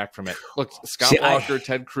come back from it. Look, Scott Walker,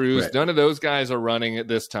 Ted Cruz, none of those guys are running at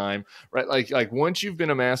this time, right? Like once you've been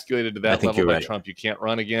emasculated to that level by Trump, you can't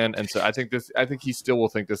run again. And so I think he still will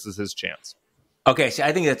think this is his chance. Okay, so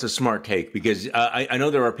I think that's a smart take because I know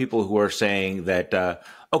there are people who are saying that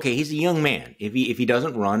okay, he's a young man. If he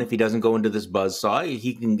doesn't run, if he doesn't go into this buzzsaw,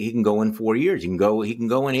 he can go in 4 years. He can go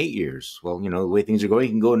in 8 years. Well, the way things are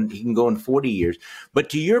going, he can go in 40 years. But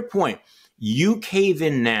to your point, you cave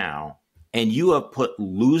in now, and you have put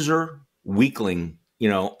loser, weakling,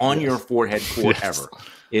 on your forehead forever.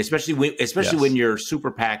 Yes. Especially when your super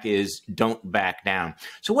PAC is don't back down.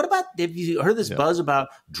 So what about, have you heard this buzz about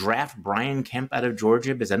draft Brian Kemp out of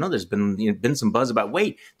Georgia? Because I know there's been some buzz about,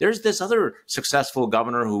 wait, there's this other successful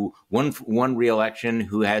governor who won re-election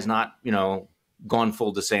who has not, gone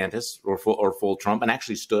full DeSantis or full Trump and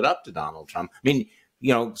actually stood up to Donald Trump. I mean,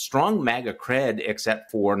 strong MAGA cred, except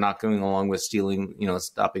for not going along with stealing,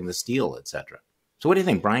 stopping the steal, et cetera. So what do you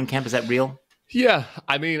think? Brian Kemp, is that real? Yeah,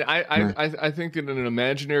 I mean, I think that in an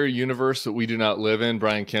imaginary universe that we do not live in,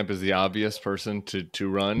 Brian Kemp is the obvious person to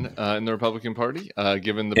run in the Republican Party,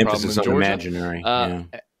 given the emphasis problem in Georgia. Imaginary.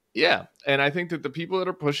 Yeah, and I think that the people that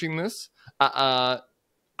are pushing this are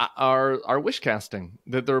wish casting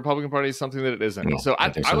that the Republican Party is something that it isn't. No, so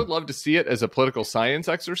I would love to see it as a political science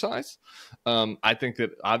exercise. I think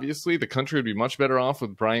that obviously the country would be much better off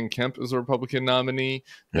with Brian Kemp as a Republican nominee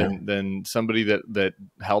than somebody that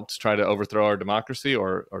helped try to overthrow our democracy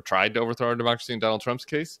or tried to overthrow our democracy in Donald Trump's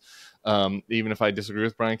case. Even if I disagree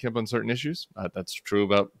with Brian Kemp on certain issues, that's true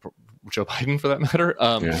about Joe Biden for that matter.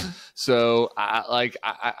 So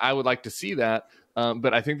I would like to see that,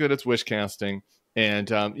 but I think that it's wish casting. And,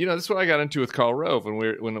 this is what I got into with Karl Rove when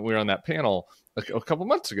we were on that panel a couple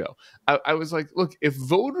months ago. I was like, look, if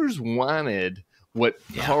voters wanted what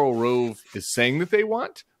Karl Rove is saying that they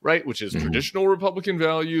want, right, which is traditional Republican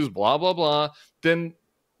values, blah, blah, blah, then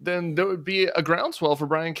there would be a groundswell for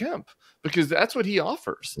Brian Kemp because that's what he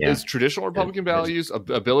offers is traditional Republican values,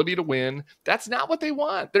 ability to win. That's not what they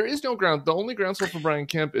want. There is no ground. The only groundswell for Brian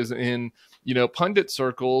Kemp is in, pundit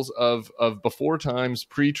circles of before times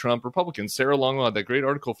pre-Trump Republicans. Sarah Longlaw had that great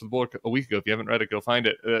article for the Bulwark a week ago. If you haven't read it, go find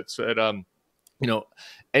it. It said,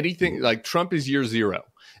 anything like Trump is year zero.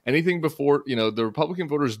 Anything before, the Republican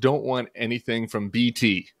voters don't want anything from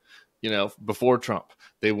BT, before Trump.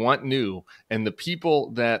 They want new. And the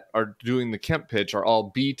people that are doing the Kemp pitch are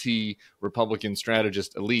all BT Republican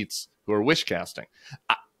strategist elites who are wish casting.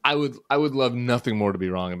 I would love nothing more to be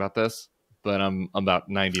wrong about this, but I'm about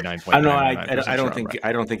 99.9%.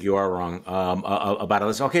 I don't think you are wrong about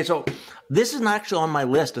this. Okay, so this is not actually on my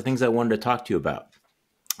list of things I wanted to talk to you about.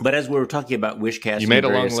 But as we were talking about wish casting, you made a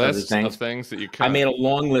long list of things that you cut. I made a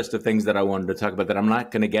long list of things that I wanted to talk about that I'm not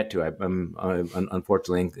going to get to. I'm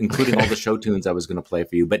unfortunately, including all the show tunes I was going to play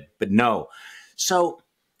for you. But no. So,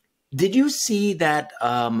 did you see that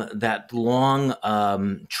that long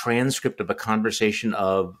transcript of a conversation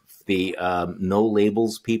of the no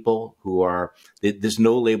labels people who are this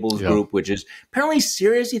no labels group, which is apparently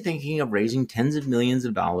seriously thinking of raising tens of millions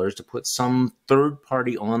of dollars to put some third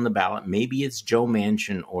party on the ballot. Maybe it's Joe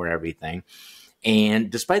Manchin or everything.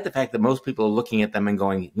 And despite the fact that most people are looking at them and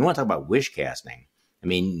going, you want to talk about wish casting? I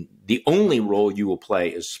mean, the only role you will play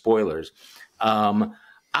is spoilers. I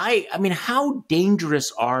mean, how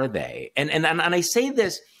dangerous are they? And I say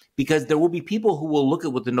this because there will be people who will look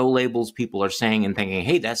at what the no labels people are saying and thinking,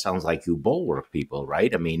 hey, that sounds like you Bulwark people,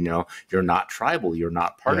 right? I mean, you're not tribal, you're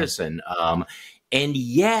not partisan. And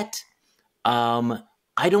yet,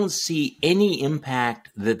 I don't see any impact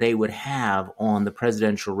that they would have on the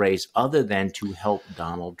presidential race other than to help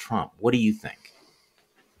Donald Trump. What do you think?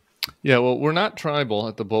 Yeah, well, we're not tribal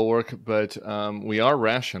at the Bulwark, but we are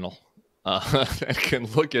rational. And can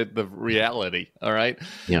look at the reality, all right?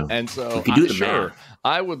 Yeah. And so I'm sure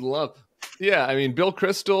I would love. Yeah, I mean, Bill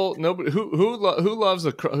Kristol. Nobody who loves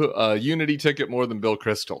a unity ticket more than Bill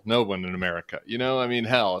Kristol. No one in America. I mean,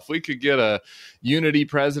 hell, if we could get a unity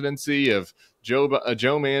presidency of Joe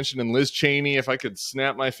Manchin and Liz Cheney, if I could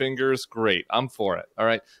snap my fingers, great, I'm for it. All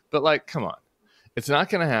right, but come on, it's not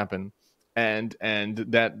going to happen. And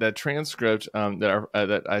that transcript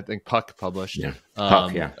that I think Puck published.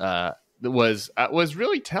 Was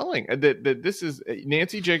really telling that this is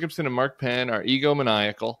Nancy Jacobson and Mark Penn are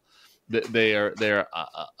egomaniacal. They're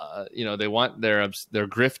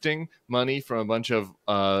grifting money from a bunch of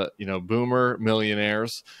boomer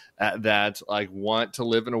millionaires that want to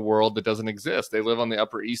live in a world that doesn't exist. They live on the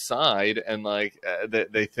Upper East Side and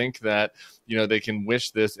they think that they can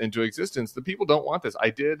wish this into existence. The people don't want this.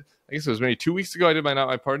 I guess it was maybe 2 weeks ago. I did my Not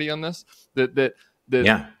My Party on this.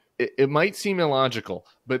 It might seem illogical,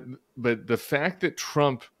 but the fact that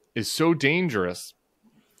Trump is so dangerous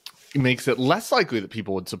makes it less likely that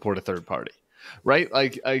people would support a third party. Right,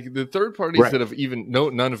 like the third parties that have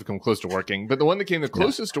none have come close to working, but the one that came the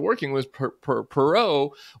closest to working was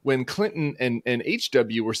Perot when Clinton and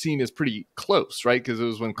HW were seen as pretty close, right? Because it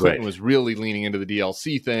was when Clinton was really leaning into the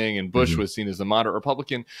DLC thing, and Bush was seen as the moderate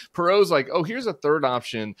Republican. Perot's like, oh, here's a third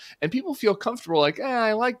option, and people feel comfortable, like,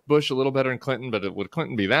 I like Bush a little better than Clinton, but would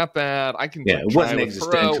Clinton be that bad? I can it try wasn't with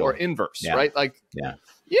Perot or inverse, right? Like,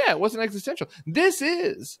 it wasn't existential. This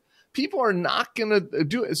is. People are not going to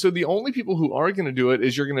do it. So the only people who are going to do it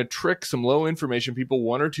is you're going to trick some low information people,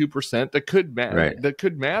 1 or 2% that could matter. That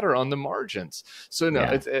could matter on the margins. So no,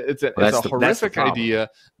 it's a horrific idea.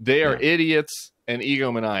 They are idiots and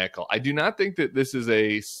egomaniacal. I do not think that this is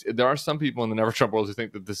there are some people in the Never Trump world who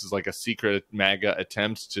think that this is like a secret MAGA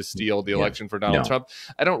attempt to steal the election for Donald Trump.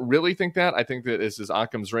 I don't really think that. I think that this is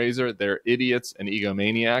Occam's razor. They're idiots and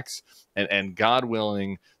egomaniacs, and God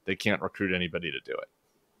willing, they can't recruit anybody to do it.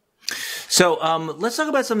 So let's talk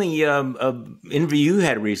about something interview you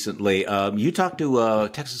had recently. You talked to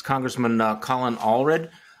Texas Congressman Colin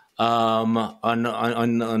Allred on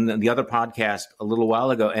the other podcast a little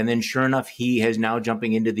while ago, and then sure enough, he is now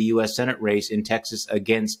jumping into the U.S. Senate race in Texas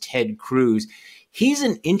against Ted Cruz. He's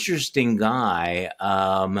an interesting guy,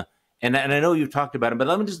 and I know you've talked about him, but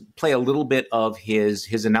let me just play a little bit of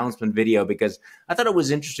his announcement video because I thought it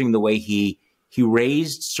was interesting the way he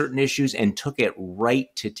raised certain issues and took it right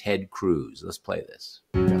to Ted Cruz. Let's play this.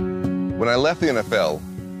 When I left the NFL,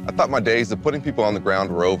 I thought my days of putting people on the ground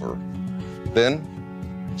were over. Then,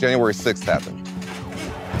 January 6th happened.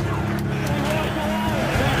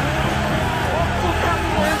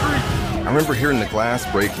 I remember hearing the glass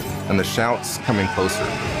breaking and the shouts coming closer.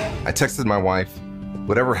 I texted my wife,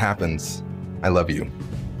 "Whatever happens, I love you."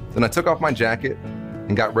 Then I took off my jacket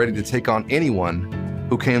and got ready to take on anyone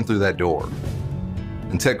who came through that door.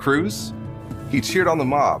 And Ted Cruz, he cheered on the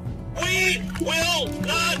mob. We will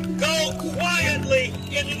not go quietly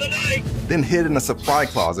into the night. Then hid in a supply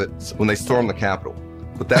closet when they stormed the Capitol.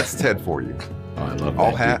 But that's Ted for you. Oh, I love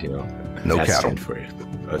all that hat, detail. no That's cattle. Ted for you.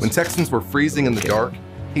 When Texans were freezing in the dark,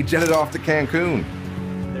 he jetted off to Cancun.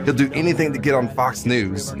 He'll do anything to get on Fox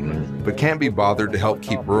News, but can't be bothered to help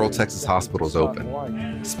keep rural Texas hospitals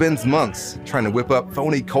open. Spends months trying to whip up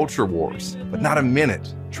phony culture wars, but not a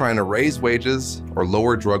minute trying to raise wages or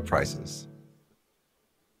lower drug prices.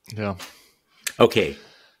 Yeah. Okay,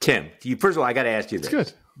 Tim, first of all, I got to ask you this.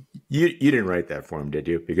 It's good. You didn't write that for him, did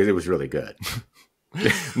you? Because it was really good.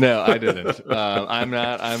 No, I didn't. I'm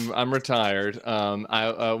not. I'm retired.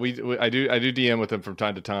 I do DM with him from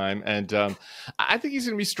time to time, and I think he's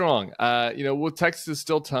going to be strong. Texas is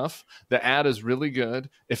still tough. The ad is really good.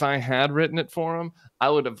 If I had written it for him, I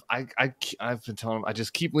would have. I've been telling him I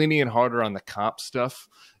just keep leaning in harder on the cop stuff.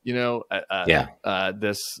 This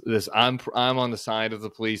I'm on the side of the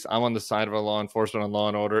police. I'm on the side of our law enforcement on law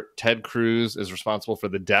and order. Ted Cruz is responsible for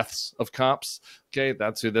the deaths of cops. Okay,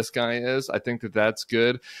 that's who this guy is. I think that's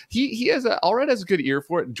good. He Allred has a good ear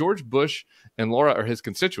for it. George Bush and Laura are his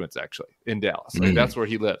constituents actually in Dallas. Like, that's where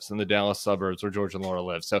he lives, in the Dallas suburbs where George and Laura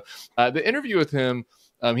live. So the interview with him.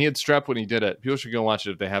 He had strep when he did it. People should go watch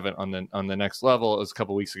it if they haven't on the Next Level. It was a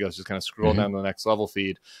couple weeks ago. So just kind of scroll down the Next Level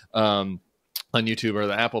feed on YouTube or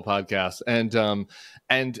the Apple Podcast.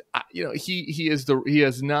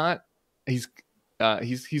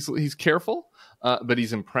 He's careful, but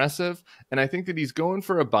he's impressive. And I think that he's going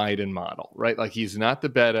for a Biden model, right? Like he's not the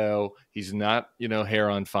Beto, he's not,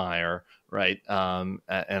 hair on fire, right? And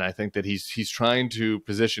I think that he's trying to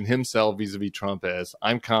position himself vis-a-vis Trump as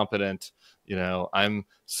I'm competent. I'm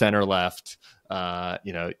center left.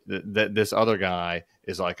 This other guy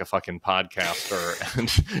is like a fucking podcaster and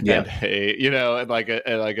like a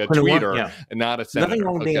tweeter and not a senator. Nothing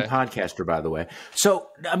wrong with being a podcaster, by the way. So,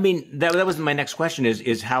 I mean, that was my next question: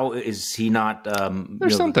 is how is he not?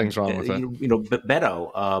 There's some things wrong with it.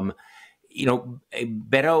 Beto.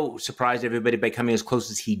 Beto surprised everybody by coming as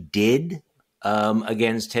close as he did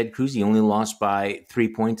against Ted Cruz. He only lost by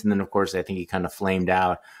 3 points, and then, of course, I think he kind of flamed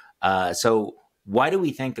out. So why do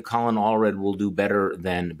we think that Colin Allred will do better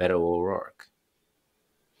than Beto O'Rourke?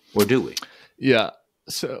 Or do we? Yeah,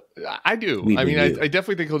 so I do. I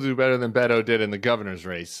definitely think he'll do better than Beto did in the governor's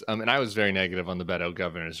race. And I was very negative on the Beto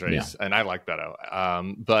governor's race, and I like Beto.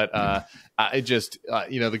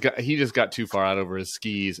 The guy, he just got too far out over his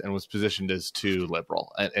skis and was positioned as too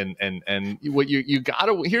liberal. And what you got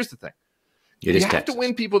to, here's the thing. You have to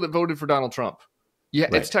win people that voted for Donald Trump. Yeah,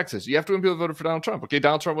 right. It's Texas. You have to win people that voted for Donald Trump. Okay,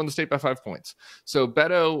 Donald Trump won the state by 5 points. So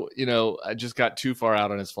Beto, just got too far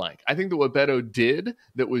out on his flank. I think that what Beto did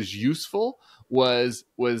that was useful was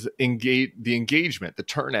the engagement, the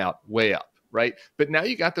turnout way up. right? But now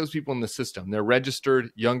you got those people in the system. They're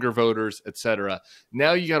registered, younger voters, etc.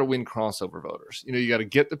 Now you got to win crossover voters. You got to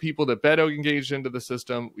get the people that Beto engaged into the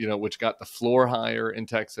system, which got the floor higher in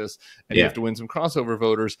Texas, and you have to win some crossover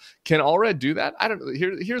voters. Can Allred do that? I don't know.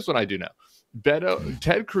 Here's what I do know.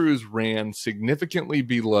 Ted Cruz ran significantly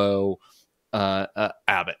below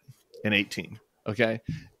Abbott in 2018. Okay.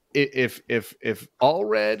 If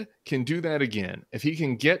Allred can do that again, if he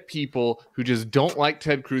can get people who just don't like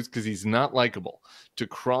Ted Cruz because he's not likable to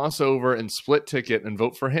cross over and split ticket and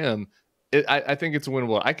vote for him, I think it's a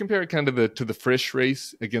winnable. I compare it kind of to the Frisch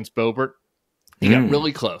race against Boebert. He got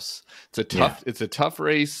really close. It's a tough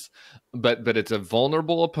race, but it's a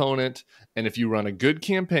vulnerable opponent. And if you run a good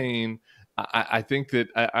campaign, I think that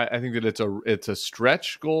it's a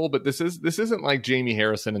stretch goal, but this isn't like Jamie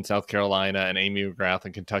Harrison in South Carolina and Amy McGrath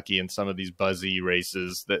in Kentucky and some of these buzzy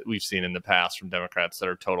races that we've seen in the past from Democrats that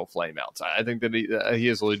are total flameouts. I think that he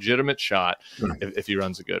has a legitimate shot if he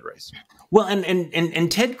runs a good race. Well,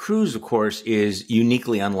 and Ted Cruz, of course, is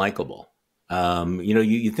uniquely unlikable.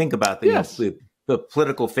 You think about the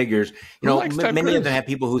political figures, many of them have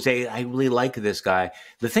people who say, I really like this guy.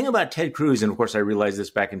 The thing about Ted Cruz, and of course I realized this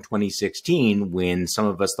back in 2016 when some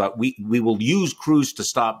of us thought we will use Cruz to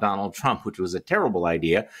stop Donald Trump, which was a terrible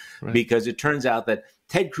idea, because it turns out that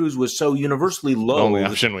Ted Cruz was so universally low. The only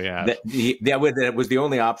option we had. That was the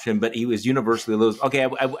only option, but he was universally low. Okay,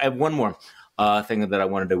 I have one more thing that I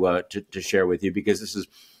wanted to share with you, because this is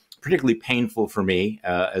particularly painful for me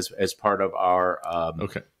as part of our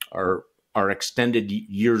extended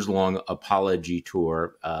years-long apology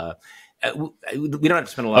tour. We don't have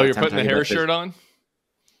to spend a lot of time. Oh, you're putting the hair shirt on?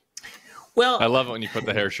 Well, I love it when you put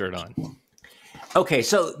the hair shirt on. Okay,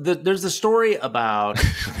 so there's the story about,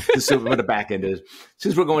 so we're going to back into this.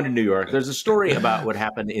 Since we're going to New York, there's a story about what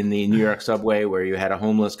happened in the New York subway where you had a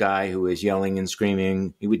homeless guy who was yelling and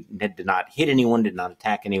screaming. He did not hit anyone, did not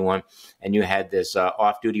attack anyone. And you had this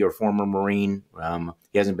off-duty or former Marine,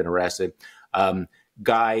 he hasn't been arrested,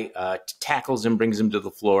 guy tackles him, brings him to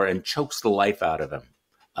the floor, and chokes the life out of him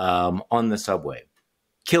on the subway.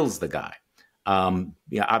 Kills the guy.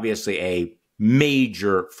 Obviously a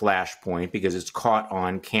major flashpoint because it's caught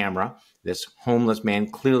on camera. This homeless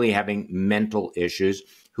man clearly having mental issues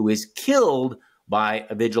who is killed by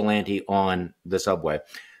a vigilante on the subway.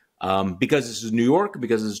 Because this is New York,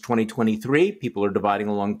 because this is 2023, people are dividing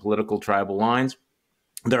along political tribal lines.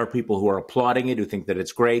 There are people who are applauding it, who think that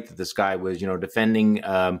it's great that this guy was, defending,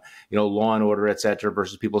 law and order, et cetera,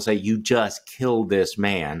 versus people say, you just killed this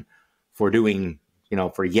man for doing,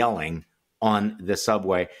 for yelling on the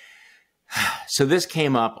subway. So this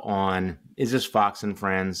came up on, is this Fox and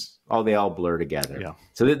Friends? Oh, they all blur together. Yeah.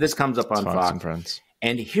 So this comes up on Fox and Friends.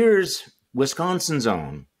 And here's Wisconsin's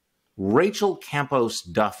own Rachel Campos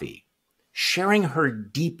Duffy sharing her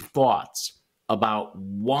deep thoughts about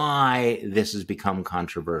why this has become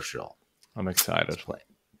controversial. I'm excited.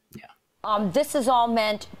 Yeah. This is all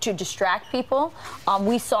meant to distract people.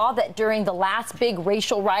 We saw that during the last big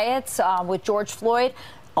racial riots with George Floyd,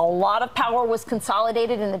 a lot of power was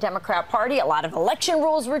consolidated in the Democrat Party. A lot of election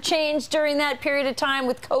rules were changed during that period of time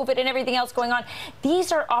with COVID and everything else going on.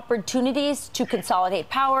 These are opportunities to consolidate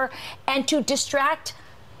power and to distract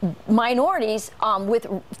minorities with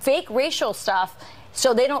fake racial stuff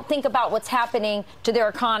so they don't think about what's happening to their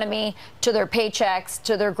economy, to their paychecks,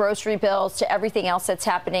 to their grocery bills, to everything else that's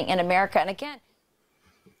happening in America. And again,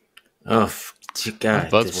 oh, God,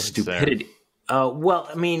 the stupidity. Well,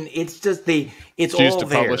 I mean, it's just it's all to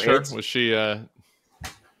there. Publish her? Was she?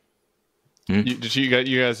 Did you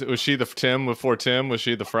guys? Was she the Tim before Tim? Was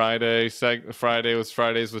she the Fridays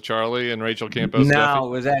with Charlie and Rachel Campos?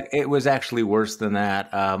 No, it was actually worse than that.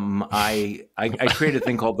 I created a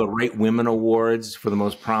thing called the Right Women Awards for the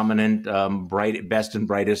most prominent, best and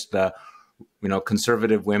brightest,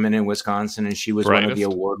 conservative women in Wisconsin, and she was one of the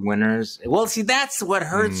award winners. Well, see, that's what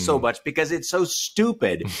hurts so much because it's so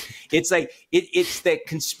stupid. It's like it's that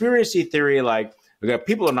conspiracy theory, like.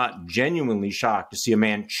 People are not genuinely shocked to see a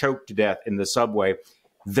man choked to death in the subway.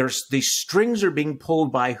 These strings are being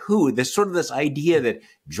pulled by who? There's sort of this idea that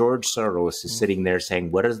George Soros is sitting there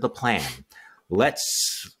saying, what is the plan?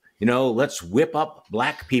 Let's whip up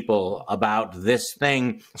black people about this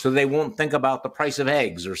thing so they won't think about the price of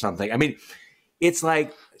eggs or something. I mean, it's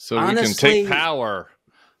like, so honestly, we can take power.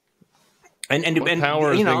 And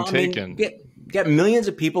power is being taken. Get millions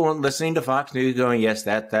of people listening to Fox News going, yes,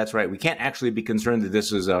 that's right. We can't actually be concerned that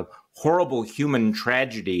this is a horrible human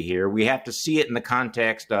tragedy here. We have to see it in the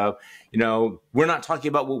context of, we're not talking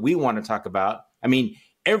about what we want to talk about. I mean,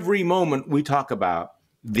 every moment we talk about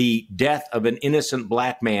the death of an innocent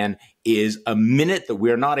black man is a minute that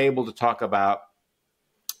we're not able to talk about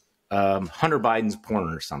Hunter Biden's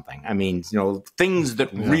porn or something. I mean, things that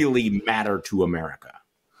really matter to America.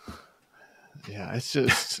 Yeah, it's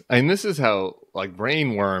just, and this is how like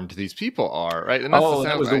brain-wormed these people are, right? And that's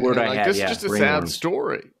that was the word I had. This is just a sad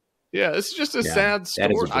story. Yeah, this is just a sad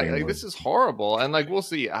story. This is horrible, and like we'll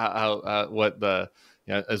see how what the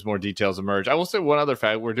as more details emerge. I will say one other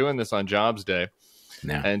fact: we're doing this on Jobs Day,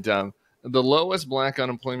 and the lowest Black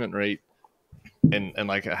unemployment rate in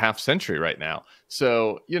like a half century right now.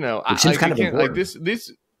 So which seems kind of important. Like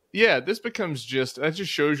this becomes that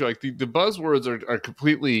just shows you like the buzzwords are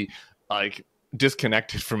completely like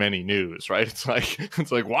disconnected from any news, right? It's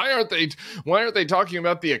like why aren't they talking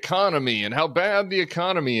about the economy and how bad the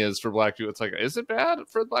economy is for Black people? It's like, is it bad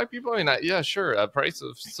for Black people? I mean, yeah, sure.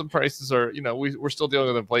 Some prices are, we're still dealing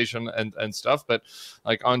with inflation and stuff, but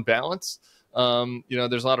like on balance,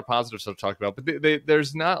 there's a lot of positive stuff to talk about, but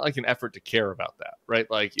there's not like an effort to care about that, right?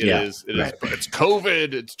 Like it's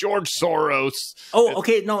COVID, it's George Soros. Oh,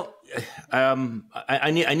 okay. No,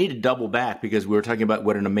 I need to double back because we were talking about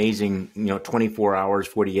what an amazing, 24 hours,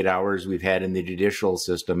 48 hours we've had in the judicial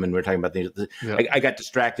system. And we're talking about I got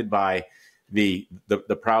distracted by the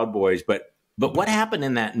Proud Boys, but what happened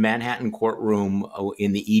in that Manhattan courtroom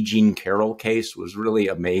in the E. Jean Carroll case was really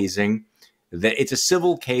amazing. That it's a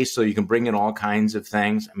civil case, so you can bring in all kinds of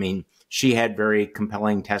things. I mean, she had very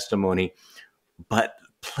compelling testimony, but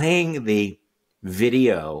playing the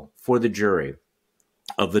video for the jury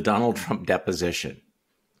of the Donald Trump deposition,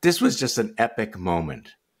 this was just an epic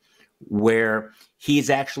moment where he's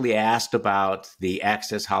actually asked about the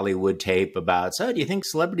Access Hollywood tape about, so do you think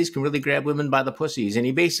celebrities can really grab women by the pussies? And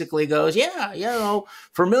he basically goes,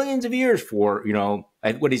 for millions of years what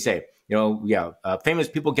did he say? Famous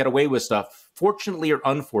people get away with stuff, fortunately or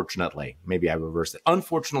unfortunately. Maybe I reversed it.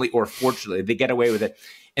 Unfortunately or fortunately, they get away with it.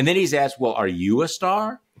 And then he's asked, well, are you a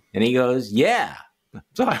star? And he goes, yeah.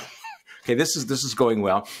 So, okay, this is going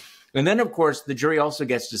well. And then, of course, the jury also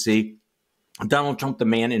gets to see Donald Trump, the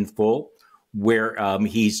man in full, where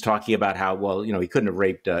he's talking about how, he couldn't have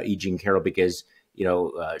raped E. Jean Carroll because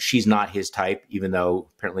she's not his type, even though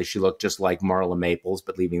apparently she looked just like Marla Maples,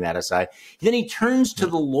 but leaving that aside. Then he turns to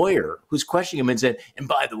the lawyer who's questioning him and said, and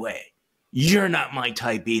by the way, you're not my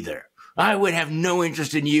type either. I would have no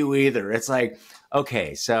interest in you either. It's like,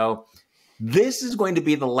 okay, so this is going to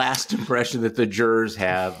be the last impression that the jurors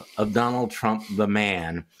have of Donald Trump, the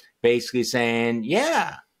man, basically saying,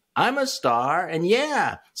 yeah, I'm a star. And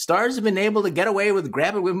yeah, stars have been able to get away with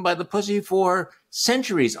grabbing women by the pussy for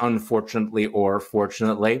centuries, unfortunately or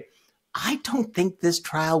fortunately. I don't think this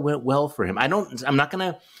trial went well for him. I'm not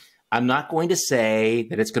going to say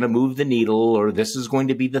that it's going to move the needle or this is going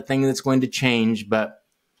to be the thing that's going to change, but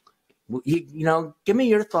give me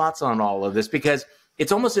your thoughts on all of this, because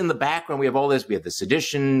it's almost in the background. We have all this. We have the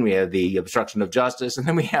sedition, we have the obstruction of justice, and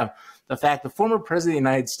then we have the fact the former president of the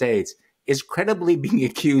United States is credibly being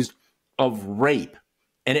accused of rape,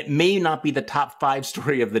 and it may not be the top 5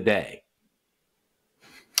 story of the day.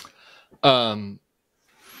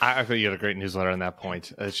 I think you had a great newsletter on that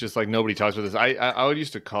point. It's just like nobody talks about this. I would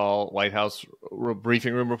used to call White House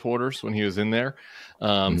briefing room reporters when he was in there,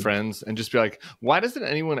 friends, and just be like, why doesn't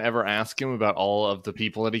anyone ever ask him about all of the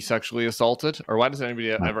people that he sexually assaulted? Or why doesn't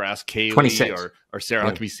anybody ever ask Kaylee or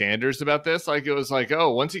Sarah Huckabee Sanders about this? Like, it was like,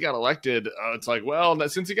 oh, once he got elected, it's like, well,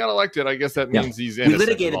 since he got elected, I guess that means he's innocent. We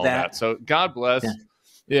litigated that. So God bless.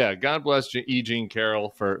 Yeah, God bless E. Jean Carroll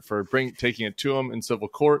for taking it to him in civil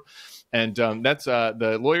court. And that's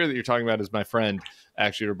the lawyer that you're talking about is my friend,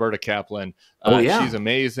 actually, Roberta Kaplan. She's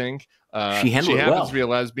amazing. She happens to be a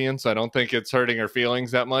lesbian, so I don't think it's hurting her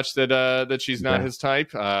feelings that much that she's not his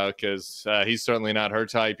type, because he's certainly not her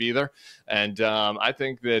type either. And I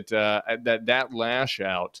think that that lash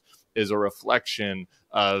out is a reflection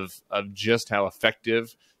of just how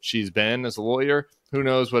effective she's been as a lawyer. Who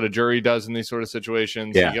knows what a jury does in these sort of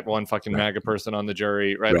situations? You get one fucking MAGA person on the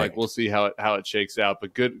jury, right? Like, we'll see how it shakes out.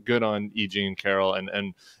 But good on E. Jean Carroll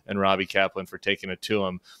and Robbie Kaplan for taking it to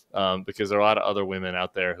him, because there are a lot of other women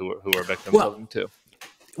out there who are victims of them too.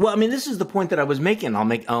 Well, I mean, this is the point that I was making. I'll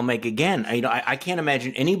make again. I can't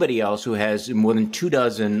imagine anybody else who has more than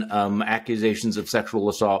 24 accusations of sexual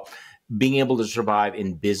assault being able to survive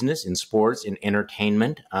in business, in sports, in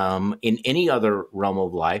entertainment, in any other realm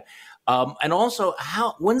of life. And also,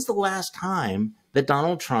 when's the last time that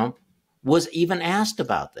Donald Trump was even asked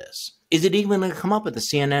about this? Is it even going to come up at the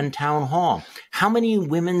CNN town hall? How many of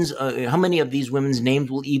these women's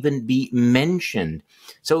names will even be mentioned?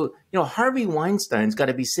 So, Harvey Weinstein's got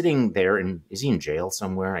to be sitting there, and is he in jail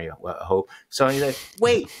somewhere? I hope. So he's like,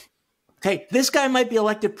 wait, okay, this guy might be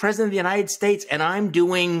elected president of the United States, and I'm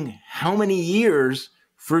doing how many years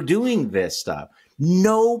for doing this stuff?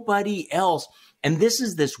 Nobody else. And this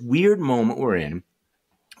is this weird moment we're in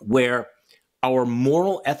where our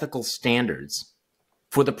moral ethical standards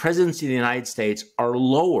for the presidency of the United States are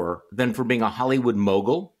lower than for being a Hollywood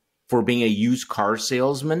mogul, for being a used car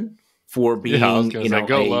salesman, for being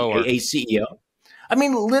a CEO. I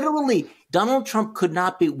mean, literally, Donald Trump would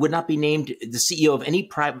not be named the CEO of any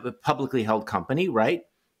private publicly held company, right?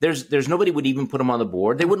 There's nobody would even put him on the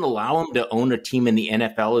board. They wouldn't allow him to own a team in the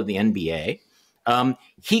NFL or the NBA.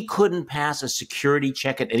 He couldn't pass a security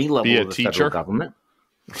check at any level of the federal government.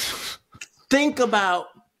 Think about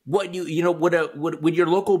what would your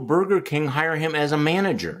local Burger King hire him as a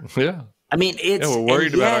manager? Yeah. I mean, we're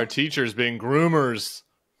worried about our teachers being groomers.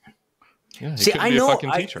 Yeah, see, I know.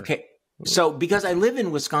 So because I live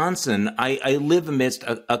in Wisconsin, I live amidst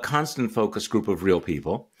a constant focus group of real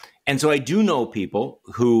people. And so I do know people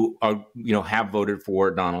who are, have voted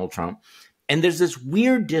for Donald Trump. And there's this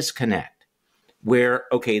weird disconnect where,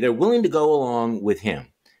 okay, they're willing to go along with him,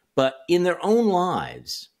 but in their own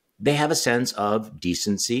lives, they have a sense of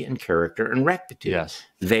decency and character and rectitude. Yes.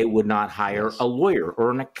 They would not hire a lawyer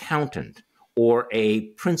or an accountant or a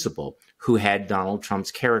principal who had Donald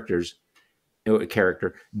Trump's character.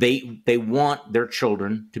 They want their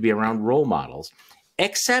children to be around role models,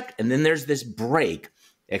 except, and then there's this break,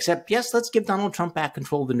 except, yes, let's give Donald Trump back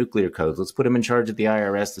control of the nuclear codes. Let's put him in charge of the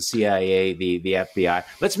IRS, the CIA, the FBI.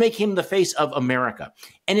 Let's make him the face of America.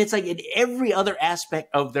 And it's like in every other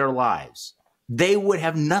aspect of their lives, they would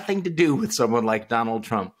have nothing to do with someone like Donald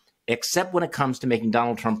Trump, except when it comes to making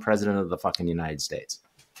Donald Trump president of the fucking United States.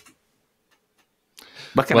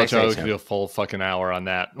 What can I say? We could do a full fucking hour on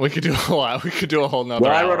that. We could do a whole nother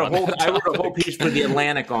hour. I wrote a whole piece for the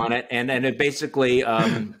Atlantic on it, and it basically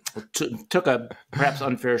took a perhaps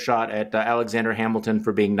unfair shot at Alexander Hamilton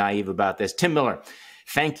for being naive about this. Tim Miller,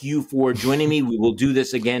 thank you for joining me. We will do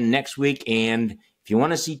this again next week, and if you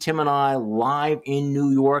want to see Tim and I live in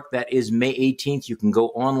New York, that is May 18th. You can go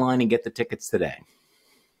online and get the tickets today.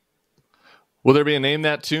 Will there be a Name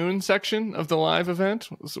That Tune section of the live event?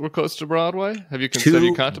 We're close to Broadway. Have you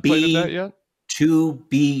contemplated that yet? To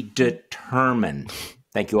be determined.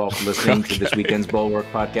 Thank you all for listening to this weekend's Bulwark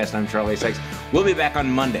Podcast. I'm Charlie Sykes. We'll be back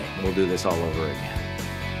on Monday. We'll do this all over again.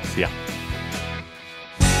 See ya.